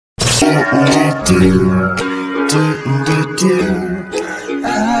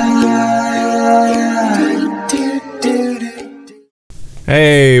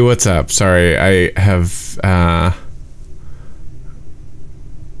Hey, what's up? Sorry, I have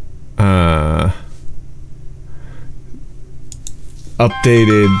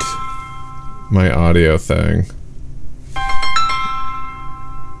updated my audio thing.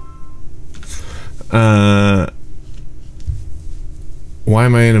 Why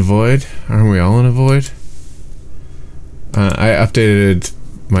am I in a void? Aren't we all in a void? I updated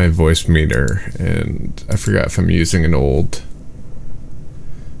my voice meter and I forgot if I'm using an old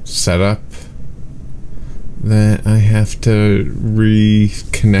setup that I have to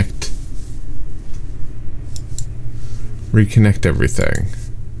reconnect everything.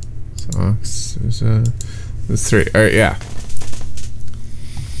 So there's 3. All right, yeah.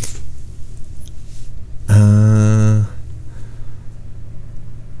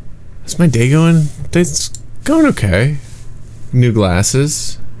 How's my day going? It's going okay. New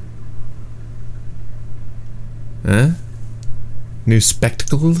glasses. Huh? New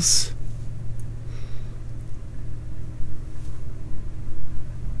spectacles?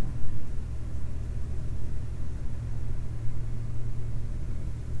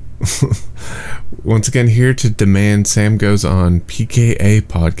 Once again, here to demand Sam goes on PKA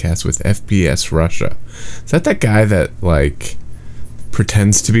podcast with FPS Russia. Is that guy that, like,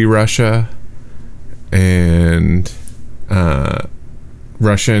 pretends to be Russia and,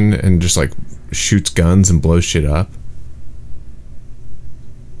 Russian and just, like, shoots guns and blows shit up?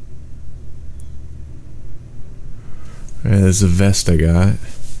 There's a vest I got.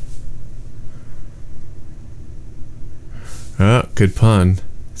 Oh, good pun.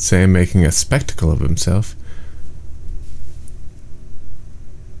 Sam making a spectacle of himself.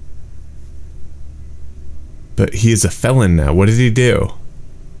 But he is a felon now. What did he do?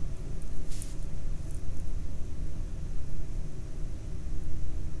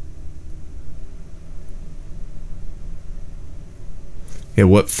 Yeah,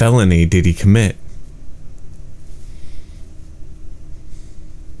 what felony did he commit?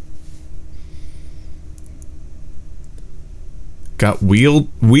 Got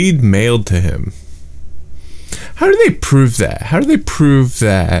weed mailed to him. How do they prove that? How do they prove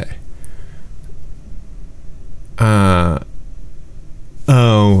that?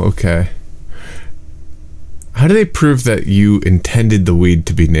 Oh, okay. How do they prove that you intended the weed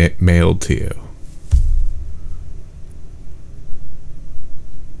to be mailed to you?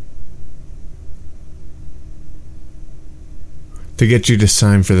 To get you to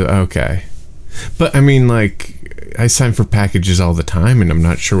sign for the... Okay. But, I mean, like... I sign for packages all the time and I'm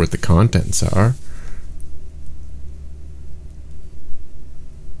not sure what the contents are.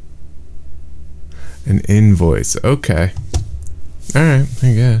 An invoice. Okay. Alright,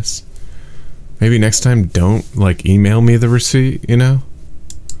 I guess. Maybe next time don't, like, email me the receipt, you know?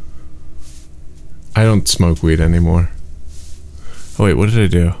 I don't smoke weed anymore. Oh wait, what did I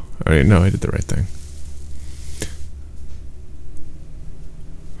do? Alright, no, I did the right thing.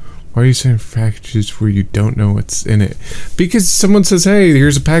 Why are you sending packages where you don't know what's in it? Because someone says, hey,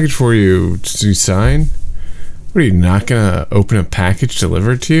 here's a package for you. Do you sign? What, are you not gonna open a package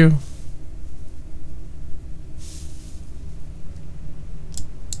delivered to you?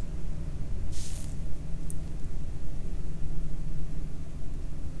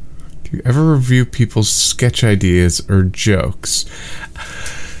 Do you ever review people's sketch ideas or jokes?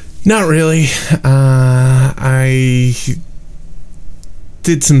 Not really. I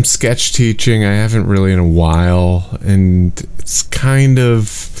did some sketch teaching. I haven't really in a while, and it's kind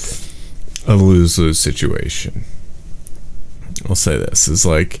of a lose-lose situation. I'll say this is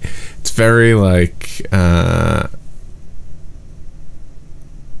like, it's very like I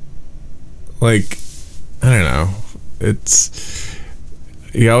don't know, it's,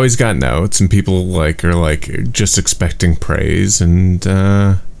 you always got notes and people like are like just expecting praise, and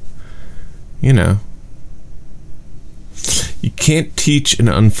you know, you can't teach an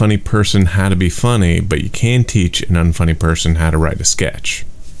unfunny person how to be funny, but you can teach an unfunny person how to write a sketch.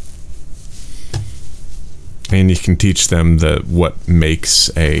 And you can teach them what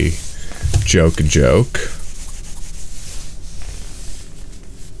makes a joke a joke.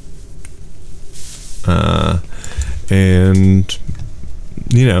 And,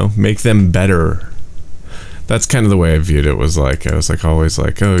 you know, make them better. That's kind of the way I viewed it. Was like, I was like always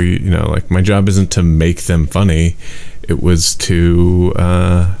like, oh, you know, like my job isn't to make them funny. It was to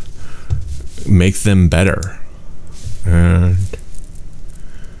make them better. And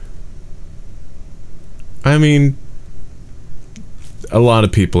I mean, a lot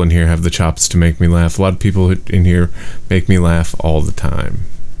of people in here have the chops to make me laugh. A lot of people in here make me laugh all the time.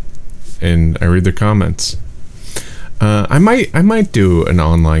 and I read their comments. I might do an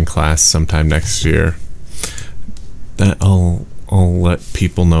online class sometime next year that I'll let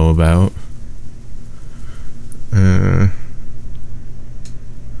people know about.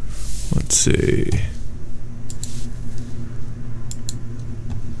 Let's see.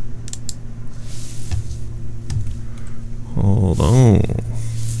 Hold on.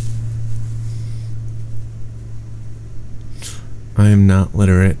 I am not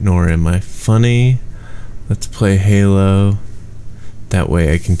literate, nor am I funny. Let's play Halo. That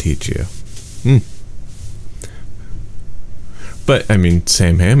way I can teach you. But, I mean,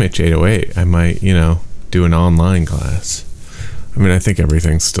 Sam Hamich 808. I might, you know, do an online class. I mean, I think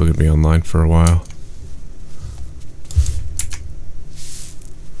everything's still going to be online for a while.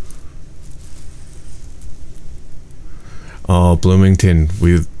 Oh, Bloomington.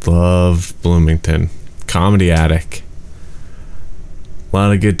 We love Bloomington. Comedy Attic. A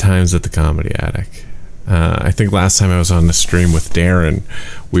lot of good times at the Comedy Attic. I think last time I was on the stream with Darren,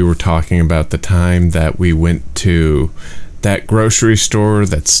 we were talking about the time that we went to that grocery store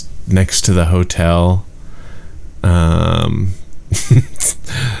that's next to the hotel.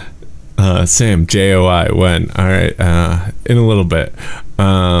 Sam, J-O-I, when? All right, in a little bit.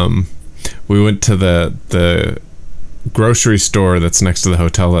 We went to the grocery store that's next to the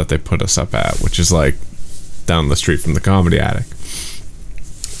hotel that they put us up at, which is like down the street from the Comedy Attic.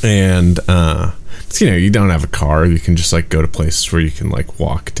 And you know, you don't have a car, you can just like go to places where you can like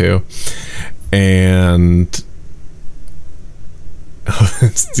walk to. And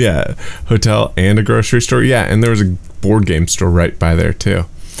yeah, hotel and a grocery store. Yeah, and there was a board game store right by there too.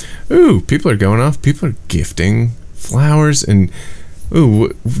 Ooh, people are going off. People are gifting flowers and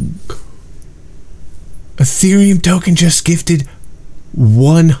ooh, Ethereum token just gifted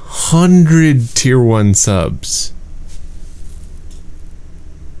 100 tier 1 subs.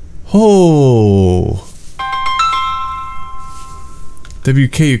 Oh,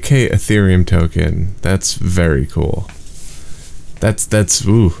 WKUK Ethereum token. That's very cool. That's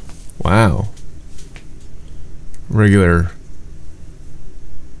ooh, wow. Regular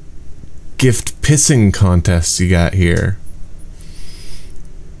gift pissing contest you got here.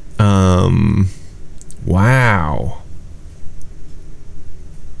 Wow.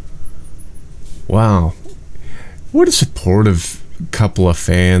 Wow. What a supportive couple of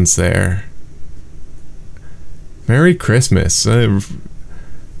fans there. Merry Christmas.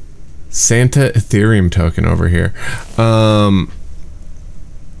 Santa Ethereum token over here.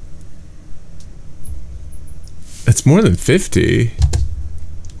 It's more than 50.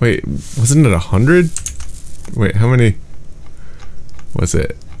 Wait, wasn't it 100? Wait, how many was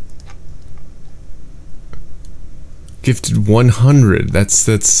it? Gifted 100. That's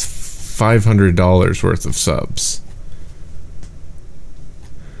 $500 worth of subs.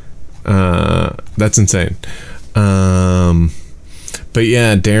 That's insane. But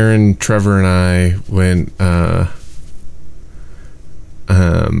yeah, Darren, Trevor, and I went.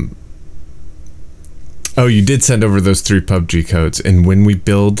 Oh, you did send over those 3 PUBG codes, and when we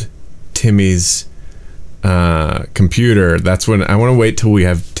build Timmy's computer, that's when I want to wait till we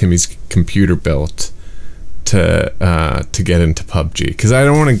have Timmy's computer built to get into PUBG, because I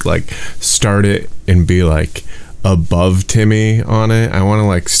don't want to like start it and be like above Timmy on it. I want to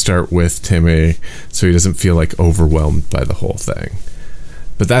like start with Timmy so he doesn't feel like overwhelmed by the whole thing.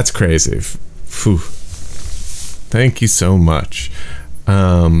 But that's crazy. Whew. Thank you so much.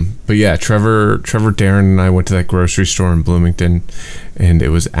 But yeah, Trevor, Darren, and I went to that grocery store in Bloomington, and it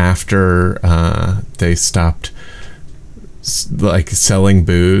was after they stopped like selling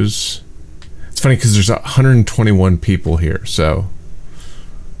booze. It's funny because there's 121 people here, so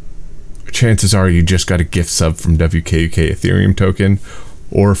chances are you just got a gift sub from WKUK Ethereum token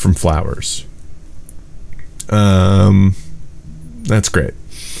or from flowers. That's great.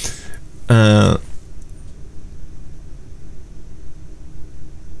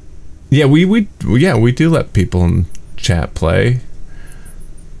 Yeah, we do let people in chat play.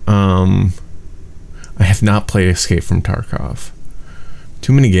 I have not played Escape from Tarkov.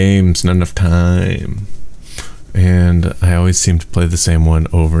 Too many games, not enough time. And I always seem to play the same one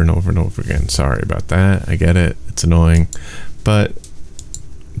over and over and over again. Sorry about that. I get it. It's annoying. But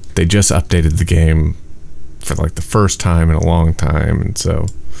they just updated the game for like the first time in a long time. And so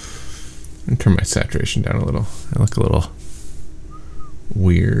I'm gonna turn my saturation down a little. I look a little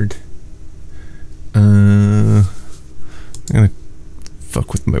weird. I'm gonna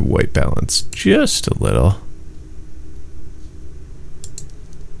fuck with my white balance just a little.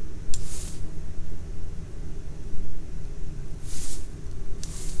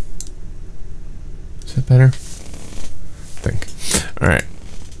 Is that better? I think. Alright.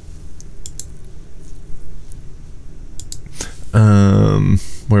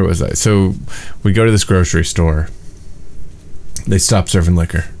 Where was I? So we go to this grocery store. They stop serving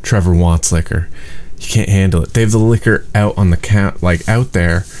liquor. Trevor wants liquor. He can't handle it. They have the liquor out on the count, like out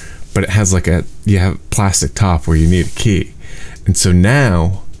there, but it has like you have a plastic top where you need a key. And so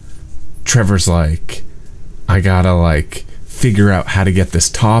now Trevor's like, I gotta like figure out how to get this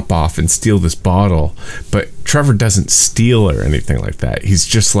top off and steal this bottle. But Trevor doesn't steal or anything like that. He's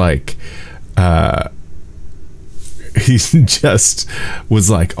just like, he just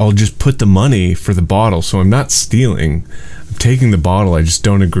was like, I'll just put the money for the bottle. So I'm not stealing. I'm taking the bottle. I just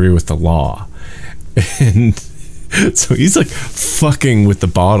don't agree with the law. And so he's like fucking with the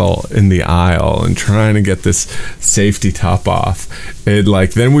bottle in the aisle and trying to get this safety top off. And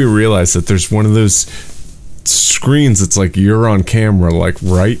like, then we realize that there's one of those screens that's like you're on camera, like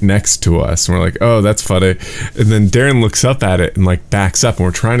right next to us. And we're like, oh, that's funny. And then Darren looks up at it and like backs up, and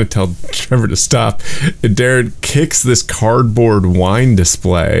we're trying to tell Trevor to stop. And Darren kicks this cardboard wine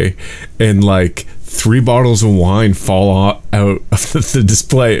display, and like 3 bottles of wine fall out of the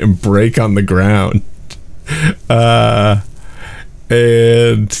display and break on the ground. And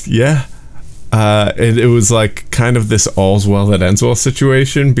yeah, and it was like kind of this all's well that ends well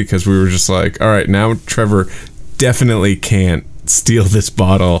situation, because we were just like, all right, now Trevor definitely can't steal this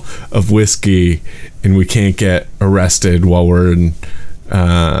bottle of whiskey, and we can't get arrested while we're in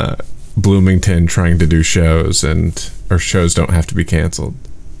Bloomington trying to do shows, and our shows don't have to be canceled.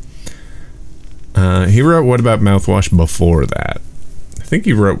 He wrote What About Mouthwash before that. I think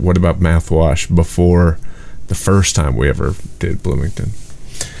he wrote What About Mouthwash before the first time we ever did Bloomington.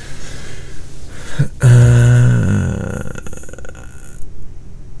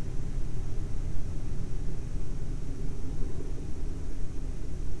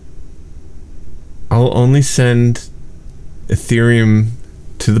 I'll only send Ethereum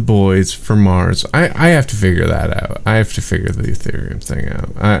to the boys for Mars. I have to figure that out. I have to figure the Ethereum thing out.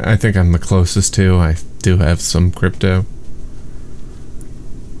 I think I'm the closest to. I do have some crypto.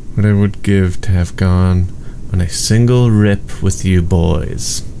 What I would give to have gone on a single rip with you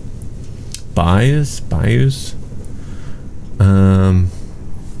boys. Bayous?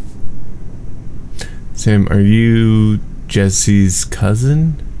 Sam, are you Jesse's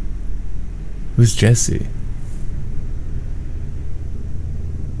cousin? Who's Jesse?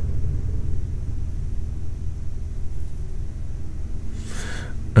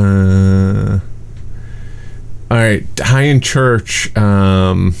 Alright, High in Church.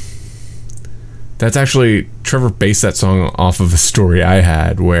 That's actually, Trevor based that song off of a story I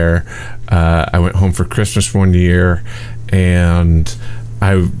had where I went home for Christmas one year, and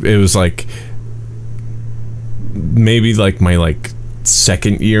it was like maybe like my like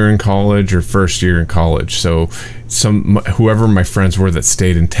second year in college or first year in college. So whoever my friends were that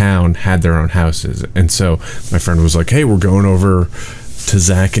stayed in town had their own houses, and so my friend was like, hey, we're going over to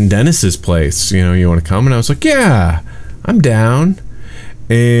Zack and Dennis's place, you know, you want to come? And I was like, yeah, I'm down.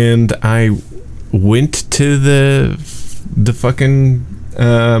 And I went to the fucking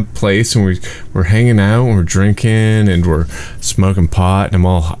place, and we're hanging out, and we're drinking, and we're smoking pot, and I'm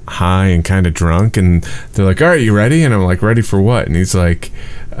all high and kind of drunk, and they're like, all right, you ready? And I'm like, ready for what? And he's like,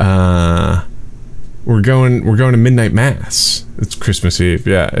 we're going to midnight mass. It's Christmas Eve,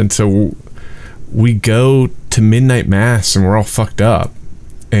 yeah. And so we go to midnight mass, and we're all fucked up,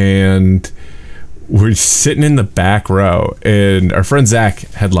 and we're sitting in the back row, and our friend Zack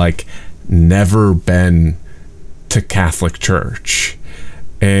had like never been to Catholic church,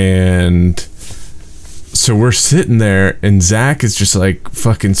 and so we're sitting there, and Zack is just like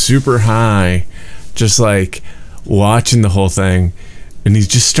fucking super high, just like watching the whole thing, and he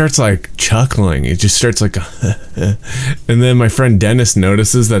just starts like chuckling. He just starts like and then my friend Dennis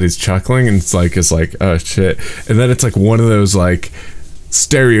notices that he's chuckling, and it's like oh shit. And then it's like one of those like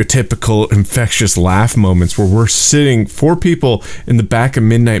stereotypical infectious laugh moments where we're sitting 4 people in the back of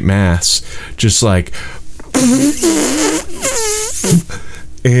midnight mass, just like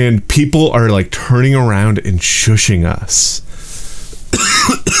and people are like turning around and shushing us.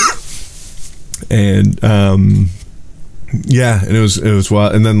 And yeah, and it was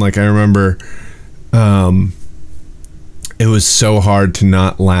wild. And then like I remember it was so hard to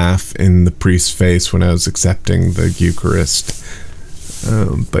not laugh in the priest's face when I was accepting the Eucharist.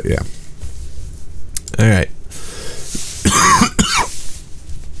 But yeah. All right.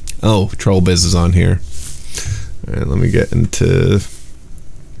 Oh, Troll Biz is on here. All right, let me get into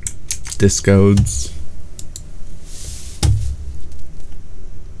Discodes.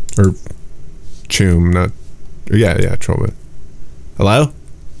 Or Choom, not... Yeah, Troll Biz. Hello?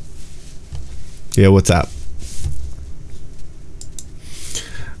 Yeah, what's up?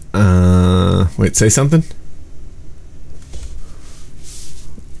 Wait, say something?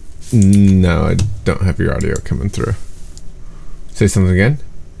 No, I don't have your audio coming through. Say something again.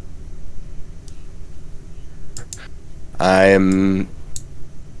 I am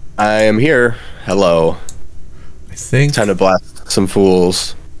here. Hello. I think time to blast some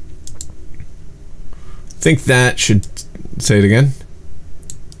fools. I think that should say it again.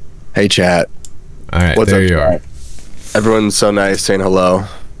 Hey chat. All right, what's there up, you are. Everyone's so nice saying hello.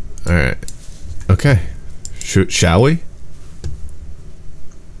 All right. Okay. Shall we?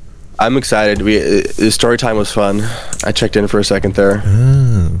 I'm excited. The story time was fun. I checked in for a second there.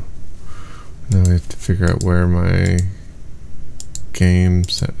 Oh. Now I have to figure out where my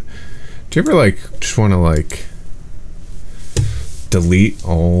game's at. Do you ever like just want to like delete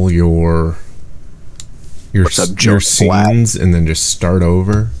all your scenes and then just start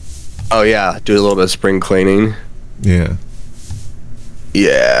over? Oh yeah, do a little bit of spring cleaning. Yeah.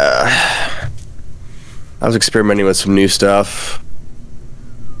 Yeah. I was experimenting with some new stuff.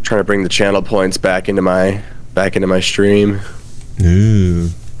 Trying to bring the channel points back into my stream.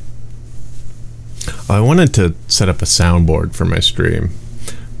 Ooh. I wanted to set up a soundboard for my stream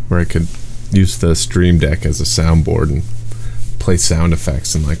where I could use the stream deck as a soundboard and play sound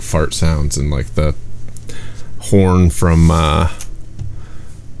effects and like fart sounds and like the horn from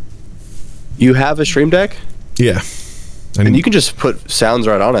You have a stream deck? Yeah. And you can just put sounds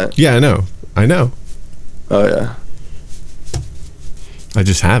right on it. Yeah, I know. Oh yeah. I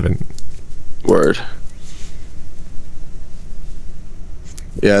just haven't. Word.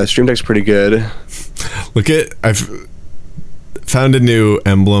 Yeah, the stream deck's pretty good. Look at, I've found a new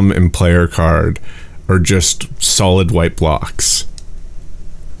emblem and player card, or just solid white blocks.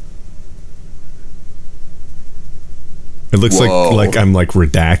 It looks like I'm like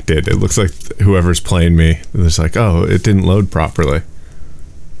redacted. It looks like whoever's playing me is like, oh, it didn't load properly.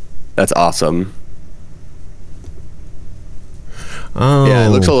 That's awesome. Oh. Yeah,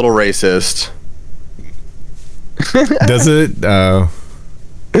 it looks a little racist. Does it? Oh.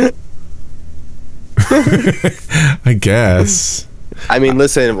 I guess. I mean,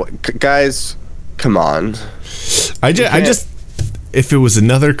 listen, guys, come on. I just, if it was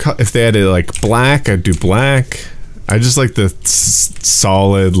another, if they had it like black, I'd do black. I just like the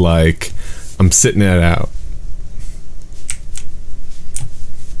solid, like, I'm sitting it out.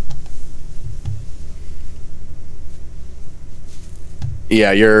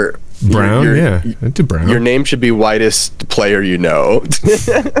 Yeah, you're brown. Yeah, I'd do brown. Your name should be whitest player you know.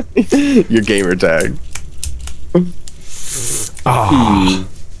 Your gamer tag. Ah.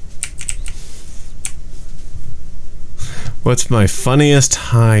 What's my funniest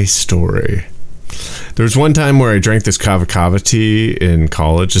high story? There was one time where I drank this kava kava tea in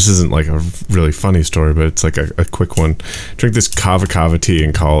college. This isn't like a really funny story, but it's like a quick one. Drank this kava kava tea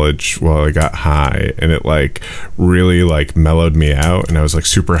in college while I got high, and it like really like mellowed me out, and I was like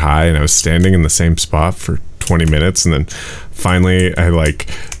super high, and I was standing in the same spot for 20 minutes, and then finally I like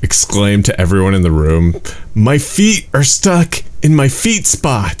exclaimed to everyone in the room, "My feet are stuck in my feet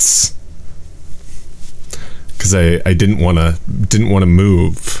spots," because I didn't want to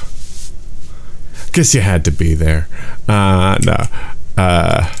move. Guess you had to be there. No.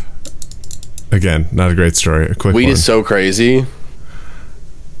 Again, not a great story. A quick Weed one. is so crazy.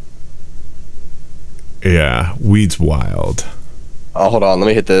 Yeah, weed's wild. Oh, hold on. Let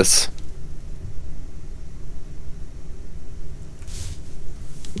me hit this.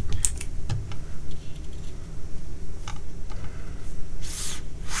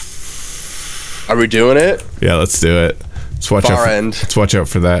 Are we doing it? Yeah, let's do it. Let's watch Far out. end. Let's watch out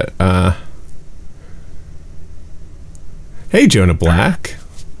for that. Hey, Jonah Black.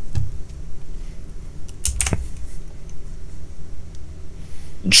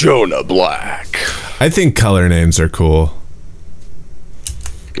 Jonah Black. I think color names are cool.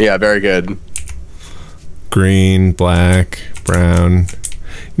 Yeah, very good. Green, black, brown.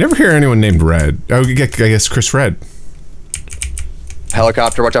 You never hear anyone named Red. Oh, I guess Chris Red.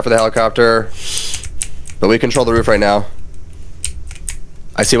 Helicopter. Watch out for the helicopter. But we control the roof right now.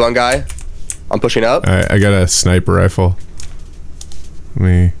 I see one guy. I'm pushing up. All right, I got a sniper rifle.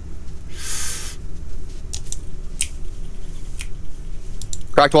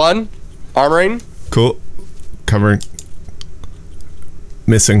 Cracked one. Armoring. Cool. Covering.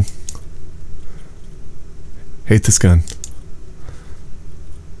 Missing. Hate this gun.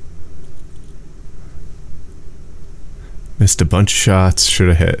 Missed a bunch of shots. Should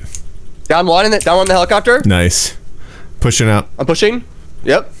have hit. Down one in the helicopter. Nice. Pushing up. I'm pushing.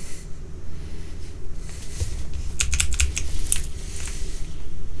 Yep.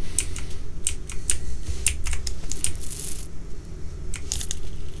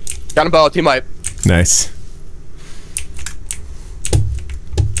 Got him both. Team wipe. Nice.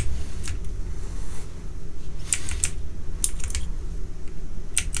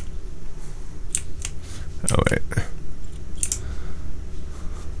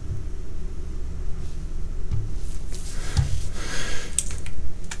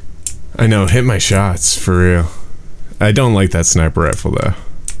 I know, hit my shots, for real. I don't like that sniper rifle, though.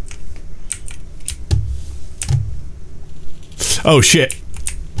 Oh, shit.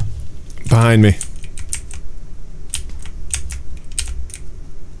 Behind me.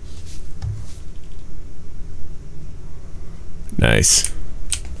 Nice.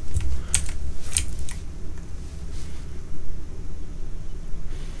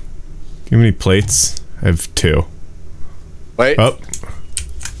 Give me plates. I have 2. Wait. Oh.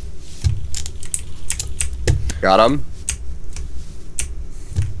 Got him.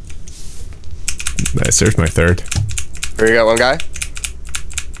 Nice, there's my 3rd. Here you got one guy.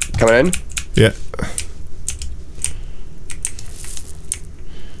 Coming in. Yeah.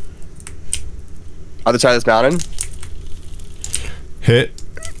 Other side of this mountain. Hit.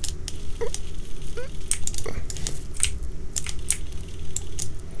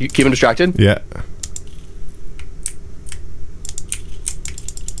 You keep him distracted. Yeah.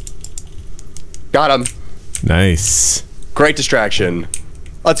 Got him. Nice. Great distraction.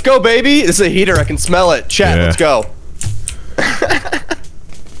 Let's go, baby. This is a heater. I can smell it. Chat, Yeah. let's go.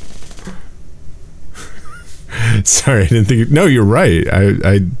 Sorry, I didn't think. No, you're right.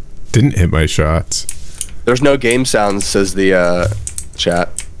 I didn't hit my shots. There's no game sounds, says the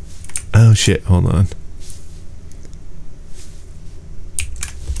chat. Oh shit! Hold on.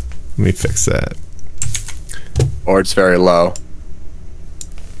 Let me fix that. Or it's very low.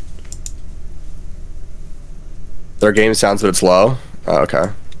 Their game sounds, but it's low. Oh,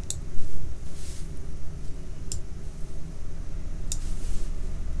 okay.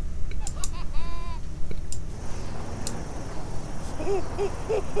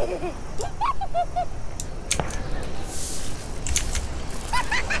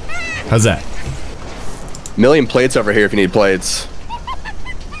 How's that? Million plates over here if you need plates.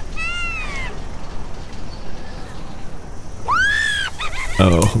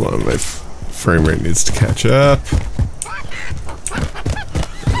 Oh, hold on. My frame rate needs to catch up.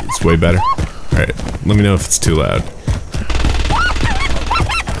 It's way better. Alright, let me know if it's too loud.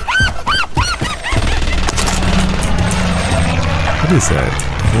 What is that?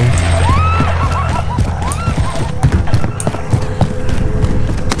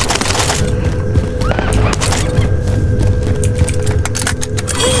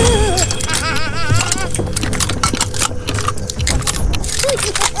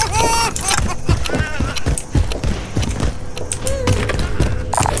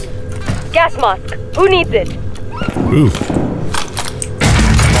 Gas mask. Who needs it? Ooh.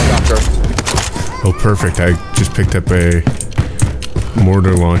 Oh, perfect. I just picked up a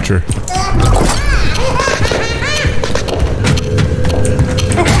mortar launcher.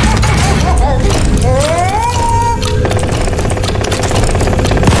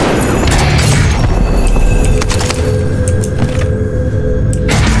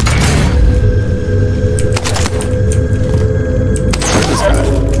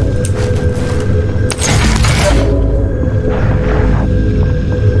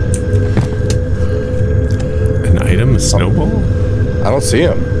 Snowball? I don't see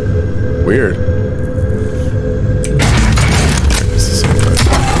him. Weird. I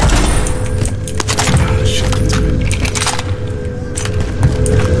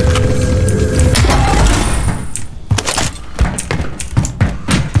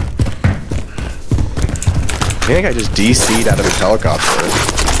think I just DC'd out of his helicopter.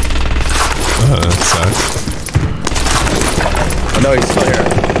 That sucks. Oh no, he's still here.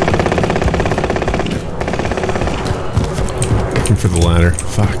 For the ladder.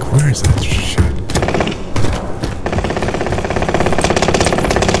 Fuck, where is that shit?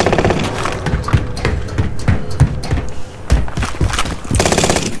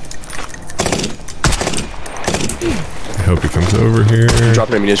 I hope he comes over here. Drop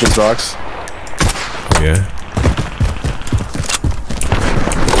an munitions box. Oh, yeah.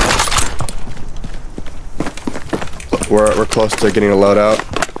 We're close to getting a loadout.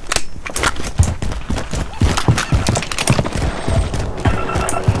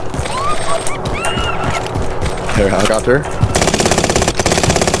 Here, helicopter.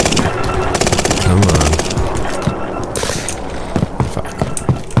 Come on. Fuck.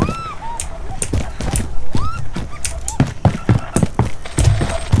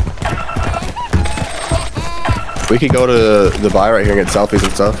 We could go to the buy right here and get selfies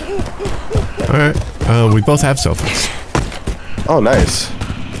and stuff. Alright. We both have selfies. Oh, nice.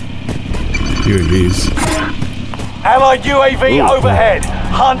 UAVs. Allied UAV overhead.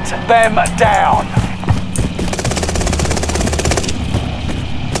 Hunt them down.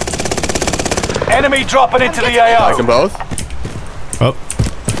 Enemy dropping into the AO. Like them both? Oh.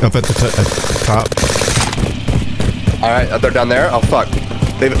 Up at the top. Alright, they're down there? Oh, fuck.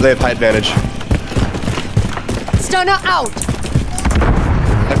 They have high advantage. Stunner out.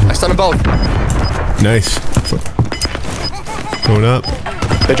 I stunned them both. Nice. Going up.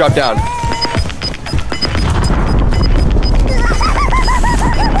 They dropped down.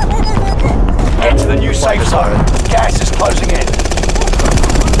 Get to the new safe zone. Gas is closing in.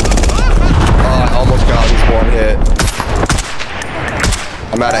 Oh, I almost got him. He's one hit.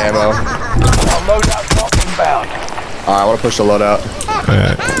 I'm out of ammo. Our loadout not inbound. I want to push the loadout.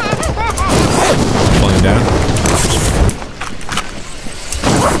 Alright. Flying down.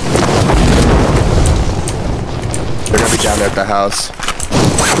 They're gonna be down there at the house.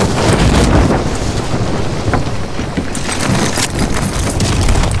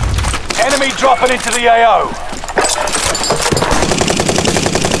 Enemy dropping into the AO.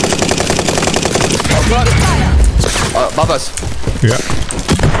 Above us. Yeah.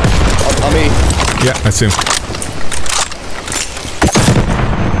 On me. Yeah, I see him.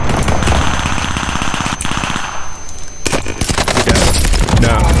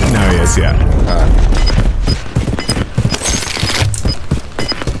 No, he is, yeah.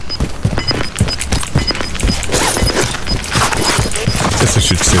 Guess I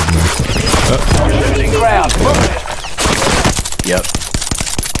should signal. Losing ground. Move it. Yep.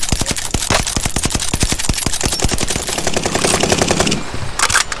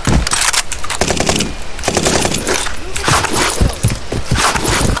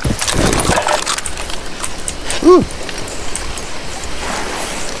 Woo.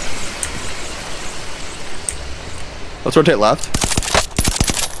 Let's rotate left.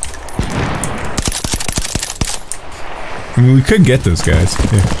 I mean, we could get those guys.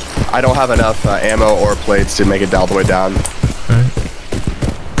 Yeah. I don't have enough ammo or plates to make it all the way down. Alright.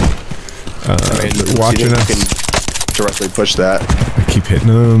 I mean, watching you us. can directly push that. I keep hitting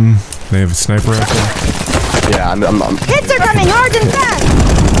them. They have a sniper rifle. Yeah, I'm Hits are coming hard and fast.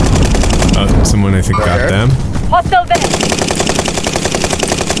 Someone I think Right got here. them. Hostile there.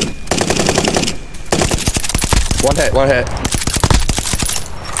 One hit.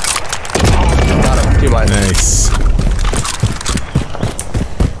 Got him. Team line. Nice.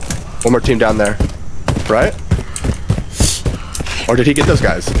 One more team down there. Right? Or did he get those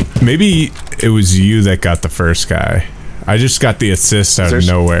guys? Maybe it was you that got the first guy. I just got the assist out of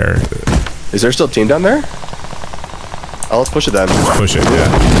nowhere. Is there still a team down there? Oh, let's push it then. Push it,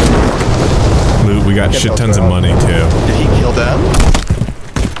 yeah. Loot, we got shit tons of money too. Did he kill them?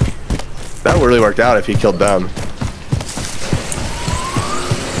 That really worked out if he killed them.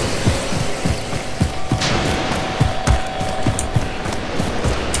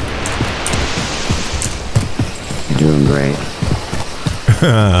 You're doing great.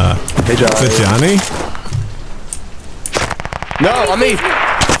 Hey, Johnny. Is it Johnny? No, on me!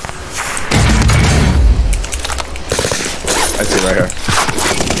 I see him right here.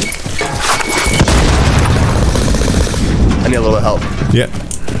 I need a little help. Yeah.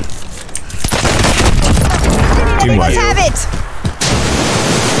 Team white. Have it.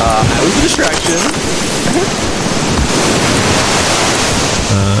 It was a distraction.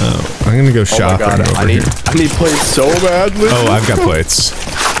 I'm gonna go Oh my shopping god, over I here. need plates so badly. Oh, I've got plates.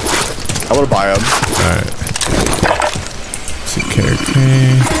 I want to buy them. Alright. CKK.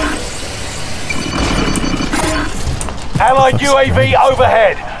 Allied UAV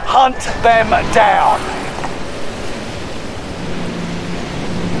overhead. Hunt them down.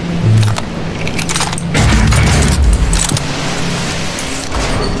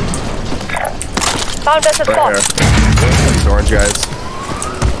 Found us a Right spot. here. These orange guys.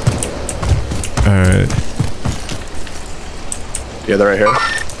 Alright. Yeah, they're right here.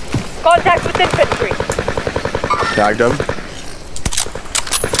 Contact with infantry. Tagged them.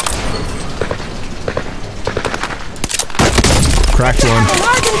 Cracked one.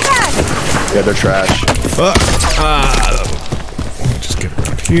 Hard and fast. Yeah, they're trash. Fuck. Let me just get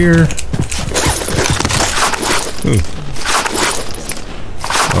around here. Ooh.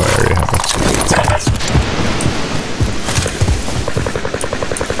 Oh, I already have it.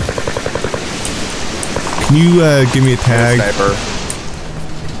 Can you give me a tag? Sniper.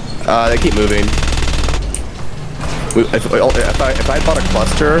 They keep moving. If I bought a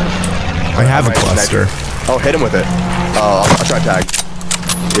cluster... I have a cluster. Oh, hit him with it. Oh, I'll try tag.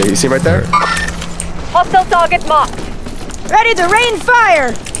 Yeah, you see him right there? Hostile target marked. Ready to rain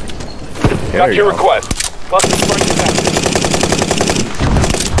fire. Yeah, Got your request. Cluster strike down.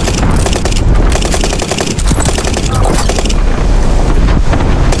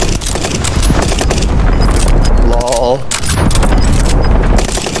 Lol.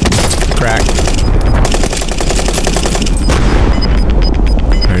 Crack.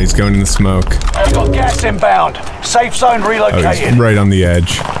 Alright, he's He's going in the smoke. We've got gas inbound. Safe zone Oh, relocated. he's right on the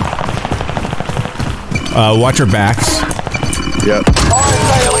edge. Watch our backs. Yep. Fire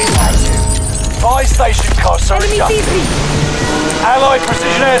sale is active. Fire station costs are Enemy adjusted. sees me. Allied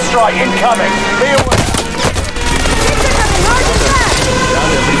precision airstrike incoming. Be aware. Down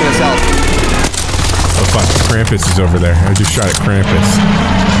there, taking us out. Oh fuck, Krampus is over there. I just shot at Krampus.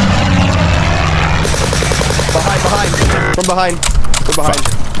 Behind. From behind. Fuck.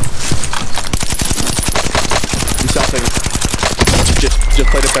 Do something. Just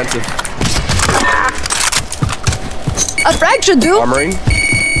play defensive. A frag should do. Armoring.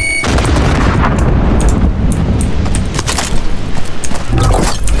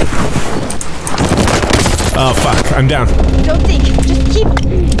 Oh fuck, I'm down. Don't think. Just keep.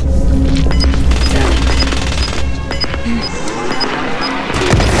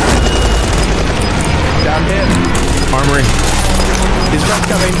 Down him. Armoring. His friend's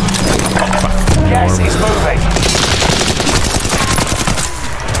coming. Gas is moving.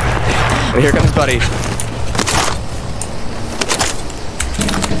 And here comes Buddy.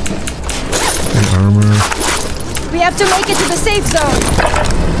 Armor. We have to make it to the safe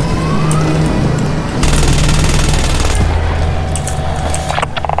zone.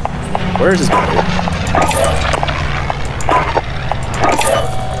 Where is his Buddy?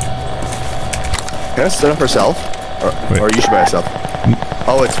 Can I set up herself? Or you should by yourself?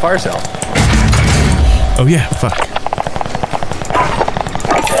 Oh, it's fire cell. Oh yeah, fuck.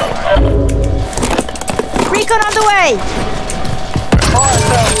 Recon on the way. Fire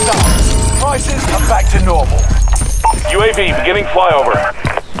sale done. Prices are back to normal. UAV beginning flyover.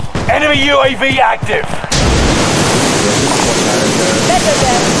 Enemy UAV active. Better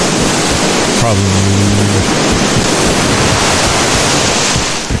than. Probably.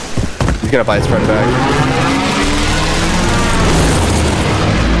 He's gonna buy his friend back.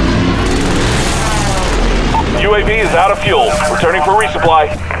 UAV is out of fuel. Returning for resupply.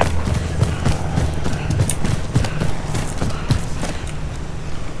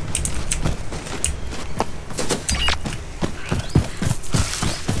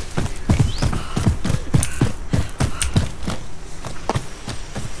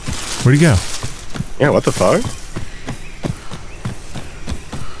 Where'd he go? Yeah, what the fuck?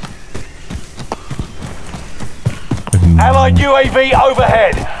 Allied UAV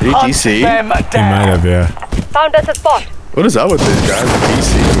overhead. Did he Hunt DC? them He down. might have, yeah. Found us a spot. What is up with this guy? The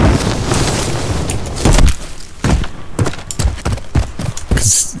DC.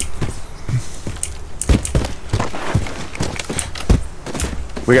 'Cause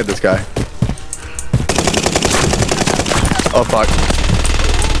We got this guy. Oh fuck.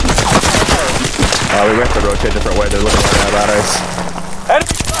 We have to rotate a different way. They're looking right at us. Enemy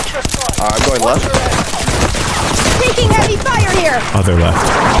cluster strike. I'm going left. Taking heavy fire here. oh, they're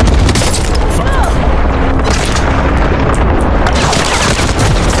left.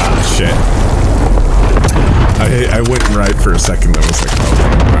 Ah, shit. I went right for a second. I was like, oh,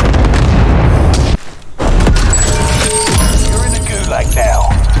 You're in the gulag now.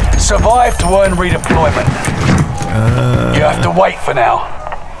 Survive to earn redeployment. You have to wait for now.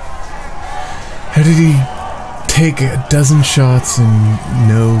 how did he take a dozen shots and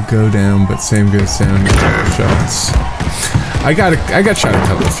no go down, but same goes down a couple shots? I got shot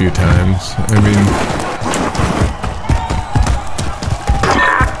a few times. I mean,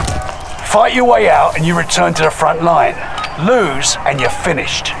 Fight your way out and you return to the front line. Lose and you're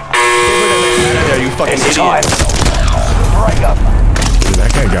finished. Yeah, you fucking It's idiot. time. Break up. dude,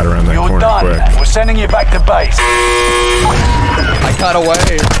 that guy got around that You're corner done. quick. We're sending you back to base. I got away.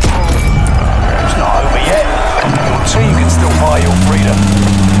 It's not over yet. Your team can still buy your freedom.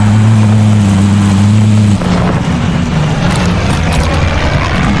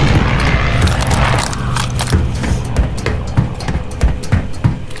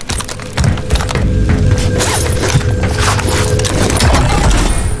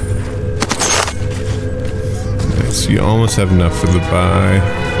 So you almost have enough for the buy.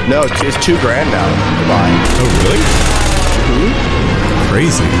 No, it's $2,000 now. Goodbye. Oh, really?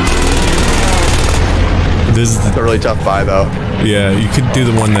 Crazy. This is It's a really tough buy though. yeah, you could do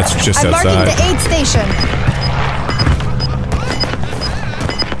the one that's just I'm outside. marking the aid station.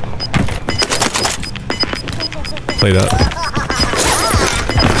 Played up.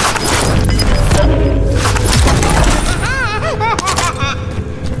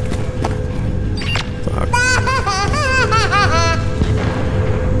 Fuck.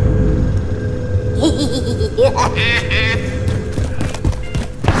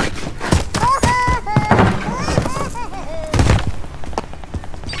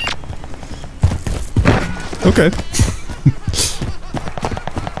 Okay.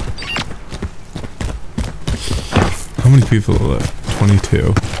 many people are left?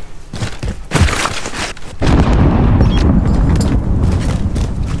 22.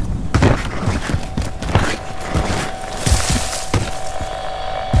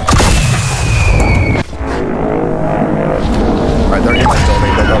 Alright, they're in my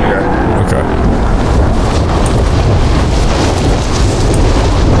building. They're down here. Okay.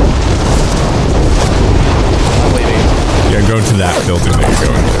 I'm leaving. Yeah, go to that building that you're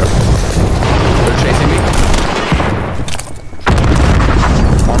going to. They're chasing me.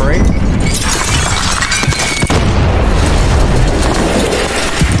 Armoring.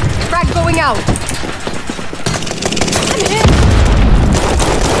 Frag going out. I'm hit.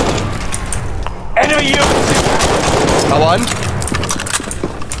 Enemy units. How on?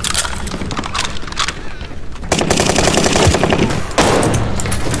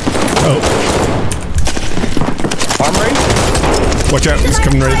 Oh, Armoring. watch out. He's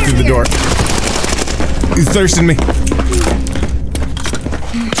coming right through the door. He's thirsting me.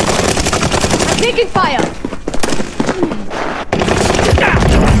 I'm taking fire.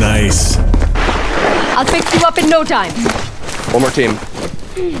 Nice. I'll fix you up in no time. One more team.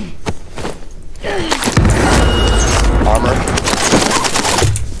 Armor.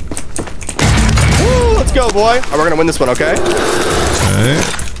 Woo, let's go, boy. Oh, we're gonna win this one, okay?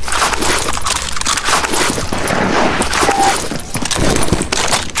 Alright.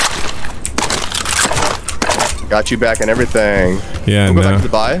 Got you back and everything. Yeah, We'll go no. back to the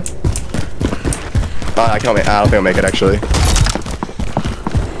buy. I can't make. I don't think I'll make it actually.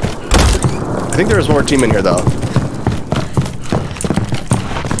 I think there was one more team in here though.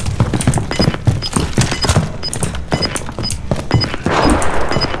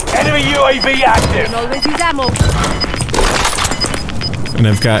 Enemy UAV active. Can always use ammo. And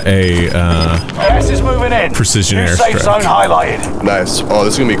I've got a Gas is moving in. Precision New safe airstrike. zone highlighted. Nice. Oh,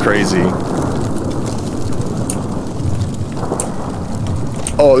 this is gonna be crazy.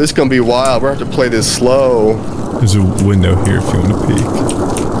 Oh, this is gonna be wild. We're gonna have to play this slow. there's a window here if you want to peek.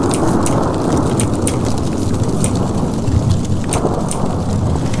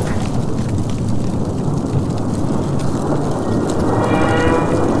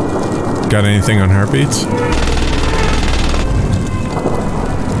 Got anything on heartbeats?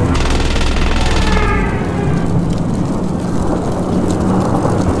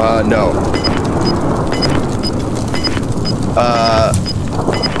 No.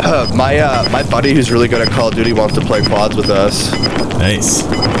 My buddy who's really good at Call of Duty wants to play quads with us. Nice.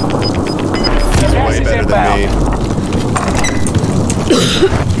 He's way better than me.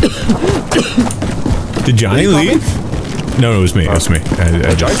 Did Johnny Did you call leave? No, it was me. It was me.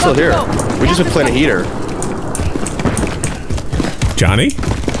 Johnny's still here. We just been playing a heater. Johnny?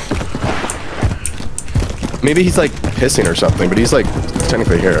 Maybe he's like pissing or something, but he's like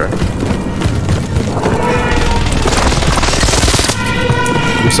technically here.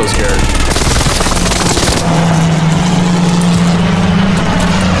 I'm so scared.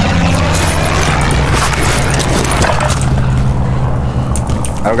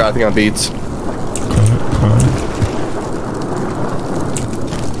 I don't got anything on beats.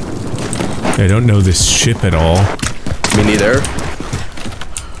 I don't know this ship at all. Me neither.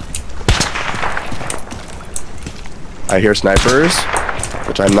 I hear snipers,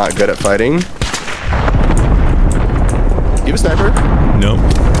 which I'm not good at fighting. You have a sniper? Nope.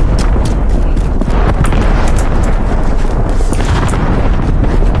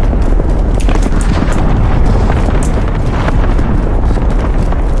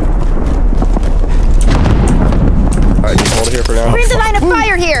 Alright, just hold it here for now. We're in the line of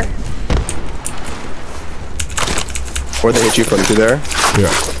fire here. Where'd they hit you from? Through there?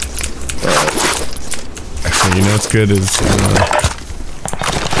 Yeah. Alright. Actually, you know what's good is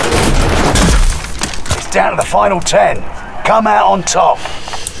It's down to the final 10. Come out on top.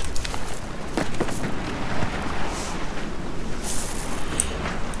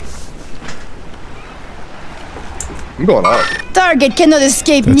 I'm going up. Target cannot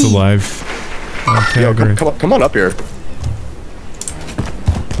escape that's me. alive. Okay, Yo, great. come on up here.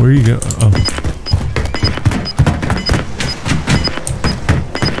 Where are you going? Oh.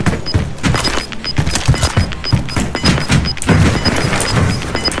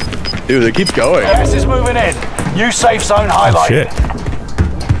 Dude, it keeps going. Gas is moving in. New safe zone highlighted.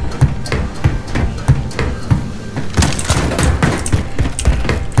 Shit.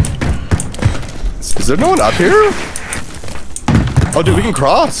 Is there no one up here? Oh, dude, we can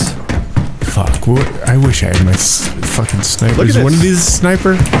cross. Fuck. What? I wish I had my fucking sniper. Look at Is one this. of these a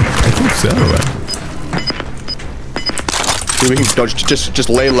sniper? I think so. Dude, we can go, just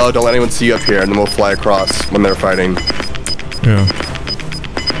lay low, don't let anyone see you up here, and then we'll fly across when they're fighting. Yeah.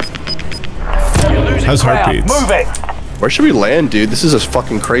 You're losing How's ground. heartbeats? Move it. Where should we land, dude? This is a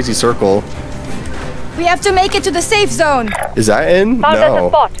fucking crazy circle. We have to make it to the safe zone. Is that in? Found No. us a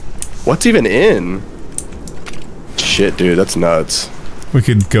spot. What's even in? Shit, dude, that's nuts. We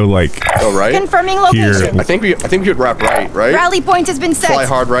could go like Go right. Confirming location. I think we could wrap right. Rally point has been set. Fly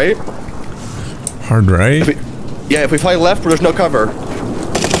hard right. hard right. Yeah, if we fly left, where there's no cover.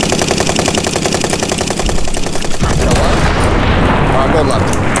 I'm going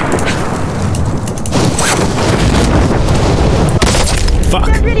left. Fuck.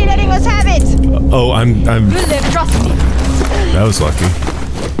 They're really letting us have it. Oh, I'm. We'll live, trust me. That was lucky.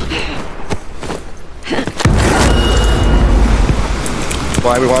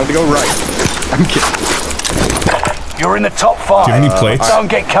 Why we wanted to go right. I'm kidding. You're in the top 5. Do you have any plates? Don't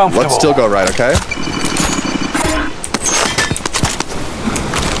get comfortable. Let's still go right, okay?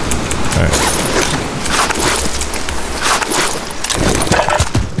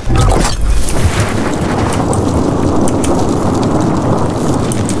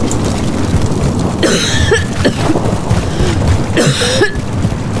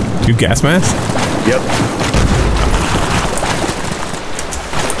 You gas mask? Yep.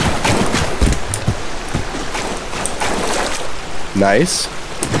 Nice.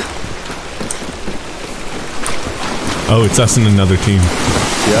 Oh, it's us and another team.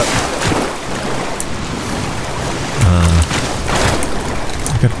 Yep.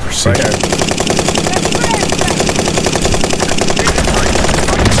 I gotta pursue. Right here.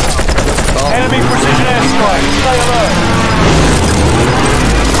 Enemy precision airstrike. Stay alert.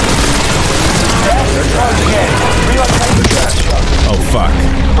 Try again. Relocate the trap. Oh fuck.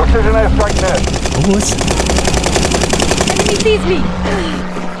 Precision airstrike net. Oh, what's? Enemy sees me.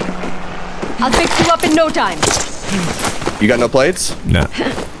 I'll fix you up in no time. You got no plates? Nah,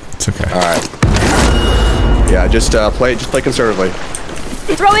 it's okay. All right. Yeah, just play conservatively.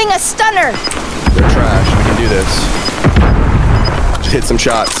 Throwing a stunner. They're trash. We can do this. Just hit some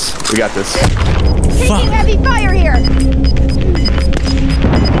shots. We got this. Taking heavy fire here.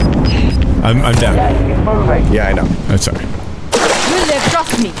 I'm down. Yeah, I know. I'm sorry. We'll live,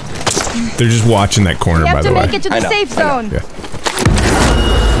 trust me. They're just watching that corner, We by have the to way. make it to the safe zone. Yeah.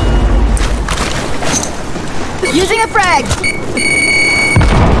 Using a frag.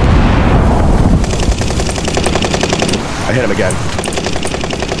 I hit him again.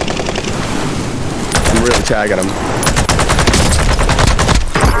 I'm really tagging him.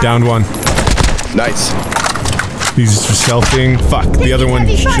 Downed one. Nice. He's just selfing. Fuck. The other one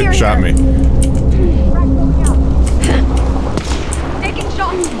shot me. Taking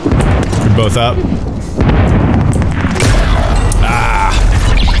shots. You're both up. Ah.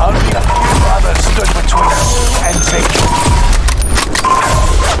 Only a few brothers stood between us and victory.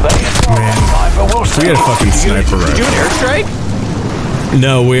 Man. We had a fucking sniper Did you rifle. an airstrike?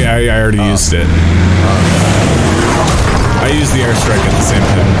 No, I already used it. I used the airstrike at the same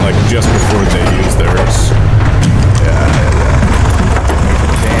time, like just before they used theirs.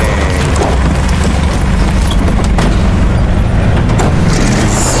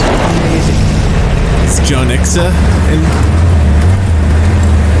 Is John Ixa in?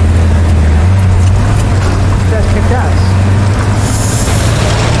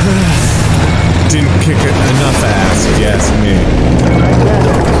 Didn't kick it enough ass, if you ask me.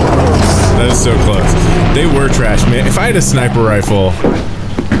 That is so close. They were trash, man. If I had a sniper rifle,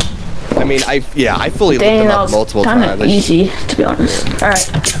 I mean, I fully lit them up multiple times. Kind of easy, to be honest. All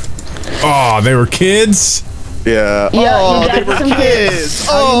right. oh, they were kids. Yeah. Yeah, Oh, you they got were some kids.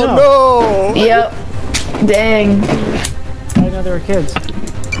 Oh no. Yep. Dang. I didn't know they were kids.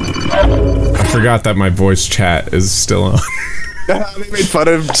 I forgot that my voice chat is still on. They made fun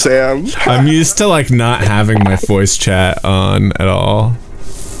of Sam. I'm used to like not having my voice chat on at all.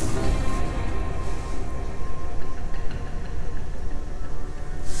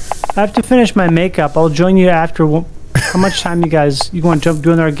 I have to finish my makeup. I'll join you after. How much time you want to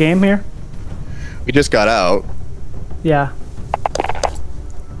do another game here? We just got out. Yeah.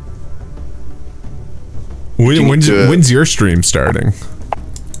 When's your stream starting?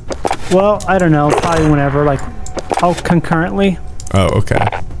 Well, I don't know. Probably whenever. Like, I'll concurrently. Oh, okay.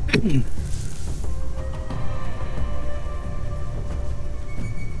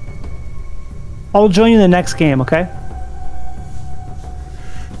 I'll join you in the next game, okay?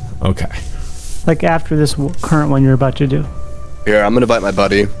 Okay. Like after this current one you're about to do. Here, I'm gonna invite my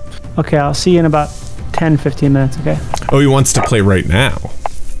buddy. Okay, I'll see you in about 10, 15 minutes, okay? Oh, he wants to play right now.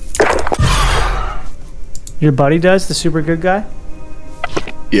 Your buddy does, the super good guy?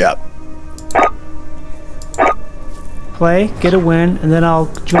 Yeah. Play, get a win, and then I'll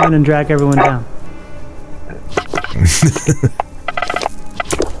join and drag everyone down.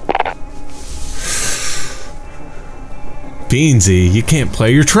 Beansy, you can't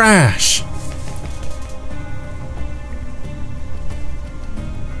play your trash.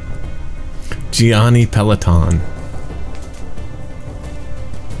 Gianni Peloton.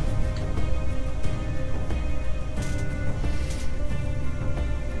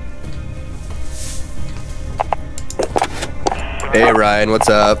 Hey Ryan, what's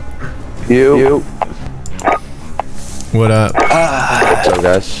up? You. What up? What's up,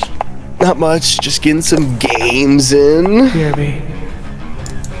 guys? Not much, just getting some games in. Here, B.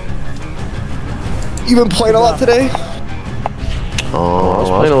 You been playing a lot today? Oh, I was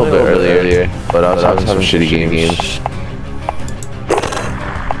playing a little bit earlier, but I was having some shitty games.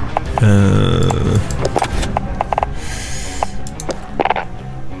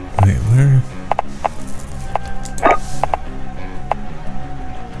 Wait, where?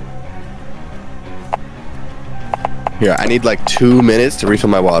 Here, I need like 2 minutes to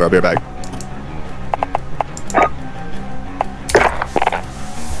refill my water. I'll be right back.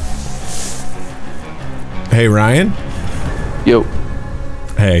 Hey, Ryan? Yo.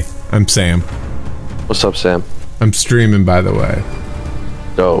 Hey, I'm Sam. What's up, Sam? I'm streaming, by the way.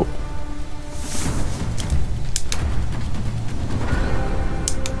 Dope.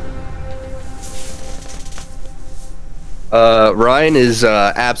 Ryan is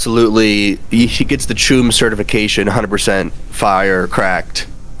absolutely, he gets the Choom certification, 100% fire cracked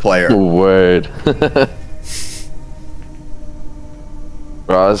player. Word.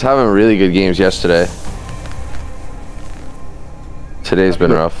 Bro, I was having really good games yesterday. Today's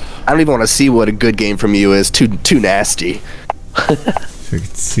been rough. I don't even want to see what a good game from you is. Too nasty. So you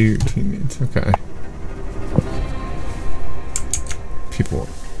can see your teammates. Okay. People.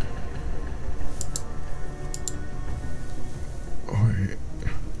 Wait.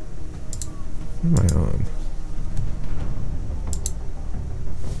 What am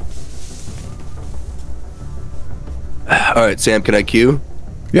I on? All right, Sam, can I queue?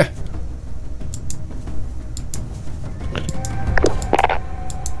 Yeah.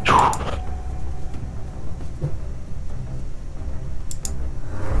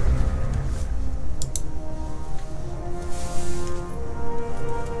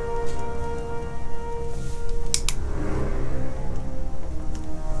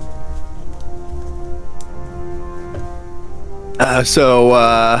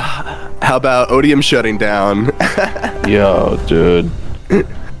 How about Odium shutting down? Yo, dude.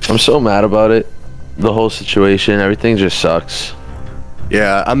 I'm so mad about it. The whole situation, everything just sucks.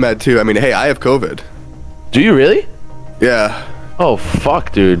 Yeah, I'm mad too. I mean, hey, I have COVID. Do you really? Yeah. Oh,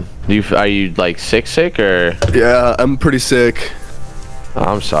 fuck, dude. Are you, like, sick, or? Yeah, I'm pretty sick. Oh,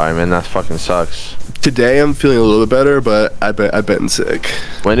 I'm sorry, man. That fucking sucks. Today I'm feeling a little bit better, but I've been sick.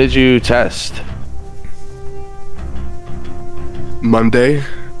 When did you test? Monday.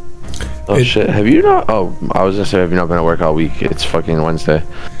 Oh, shit. Have you not? Oh, I was gonna say, have you not been at work all week? It's fucking Wednesday.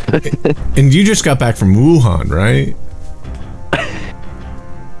 And you just got back from Wuhan, right?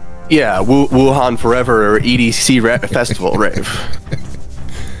 Yeah, Wuhan Forever EDC festival rave.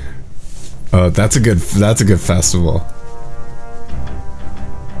 Oh, that's a good festival.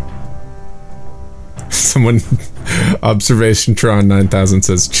 Someone, Observation Tron 9000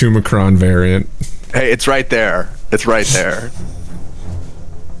 says Chumacron variant. Hey, it's right there. It's right there.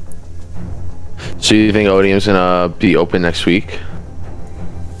 So you think Odium's gonna be open next week?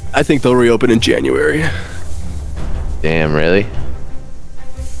 I think they'll reopen in January. Damn, really?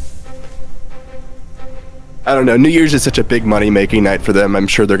 I don't know. New Year's is such a big money-making night for them. I'm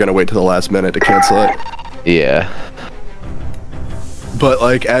sure they're gonna wait till the last minute to cancel it. Yeah. But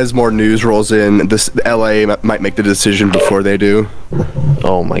like, as more news rolls in, LA might make the decision before they do.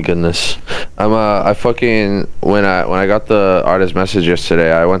 Oh my goodness. I fucking when I got the artist message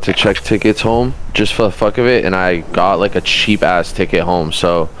yesterday, I went to check tickets home just for the fuck of it, and I got like a cheap ass ticket home.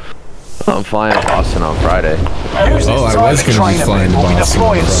 So I'm flying to Boston on Friday. Oh, I was gonna be flying to Boston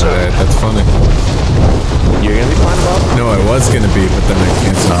on Friday. That's funny. You're gonna be flying to Boston? No, I was gonna be, but then I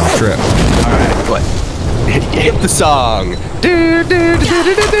canceled the trip. All right, go ahead. Hit the song. Do, do, do,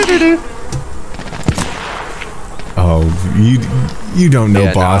 do, do, do, do. Oh, you don't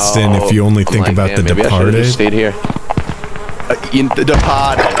know Boston if you only think like, about The maybe Departed. I just stayed here. In The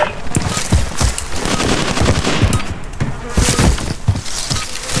Departed.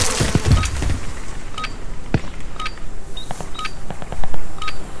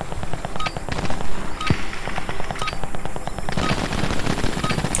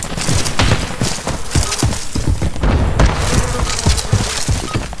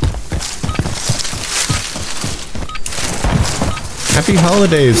 Happy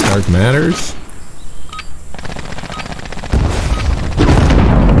holidays, Dark Matters.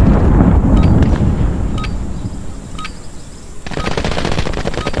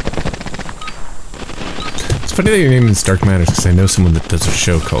 funny that your name is Dark Matters because I know someone that does a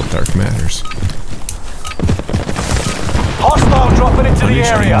show called Dark Matters. Hostile dropping into the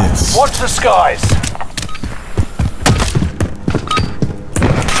area. Watch the skies.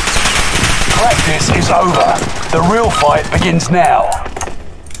 Practice is over. The real fight begins now.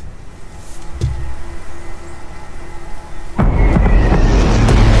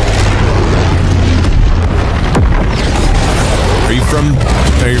 Are you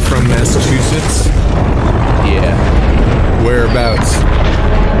from Massachusetts? Yeah. Whereabouts?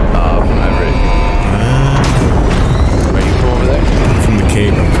 From Everett. Are you from over there? I'm from the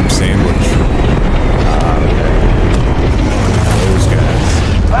Cape. I'm from Sandwich. Okay. Those guys.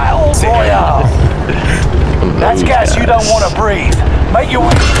 Battle Royale. That's gas you don't want to breathe. Make your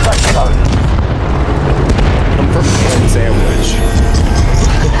way to the safe zone. I'm from Sandwich.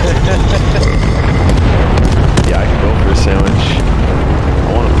 Yeah, I can go for a sandwich. I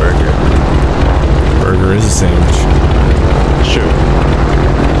want a burger. Burger is a sandwich. It's true.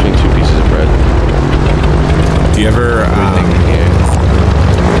 Between 2 pieces of bread. Do you ever,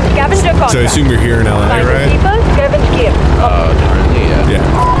 Scavenger contract. so I assume you're here in LA, Find the right? people, scavenge gear. Currently, yeah.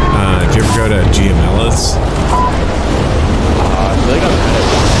 Yeah. Do you ever go to GML's? I feel like I've had it.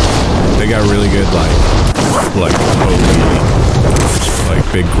 They got really good, like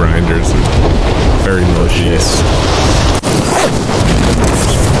big grinders and very northeast.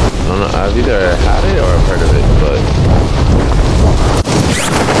 I don't know, I've either had it or I've heard of it, but...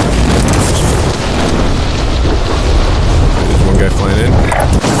 There's one guy flying in.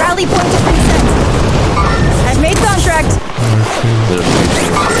 Rally point has been set. I've made contract.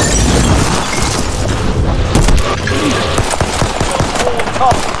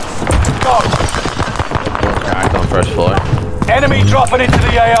 Cracked on first floor. Enemy dropping into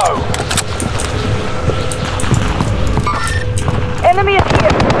the AO. Enemy is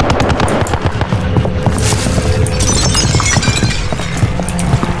here.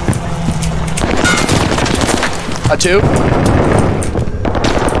 A 2. I'm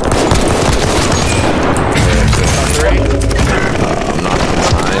not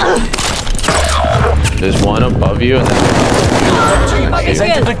behind. There's one above you and then He's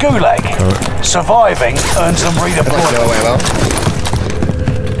entered the gulag. Surviving earns them redeployment. No ammo.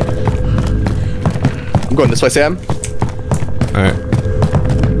 I'm going this way, Sam. Alright.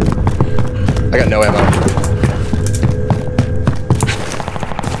 I got no ammo.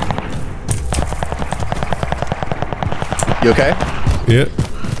 You okay? Yep.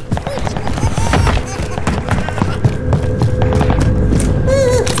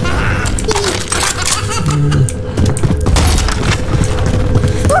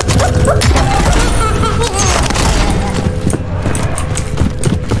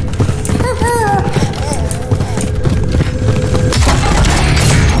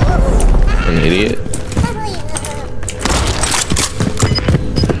 an idiot.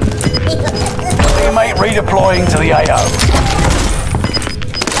 Teammate redeploying to the AO.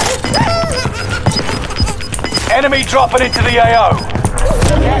 Enemy dropping into the AO.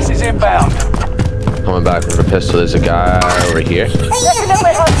 Gas is inbound. Coming back with a pistol. There's a guy over here. Looks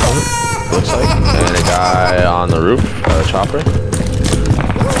like. And a guy on the roof. Chopper. On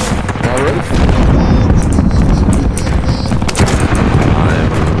the roof. I'm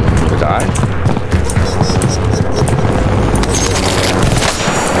gonna die.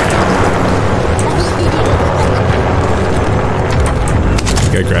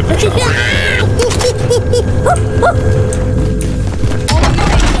 Gotta grab the chopper.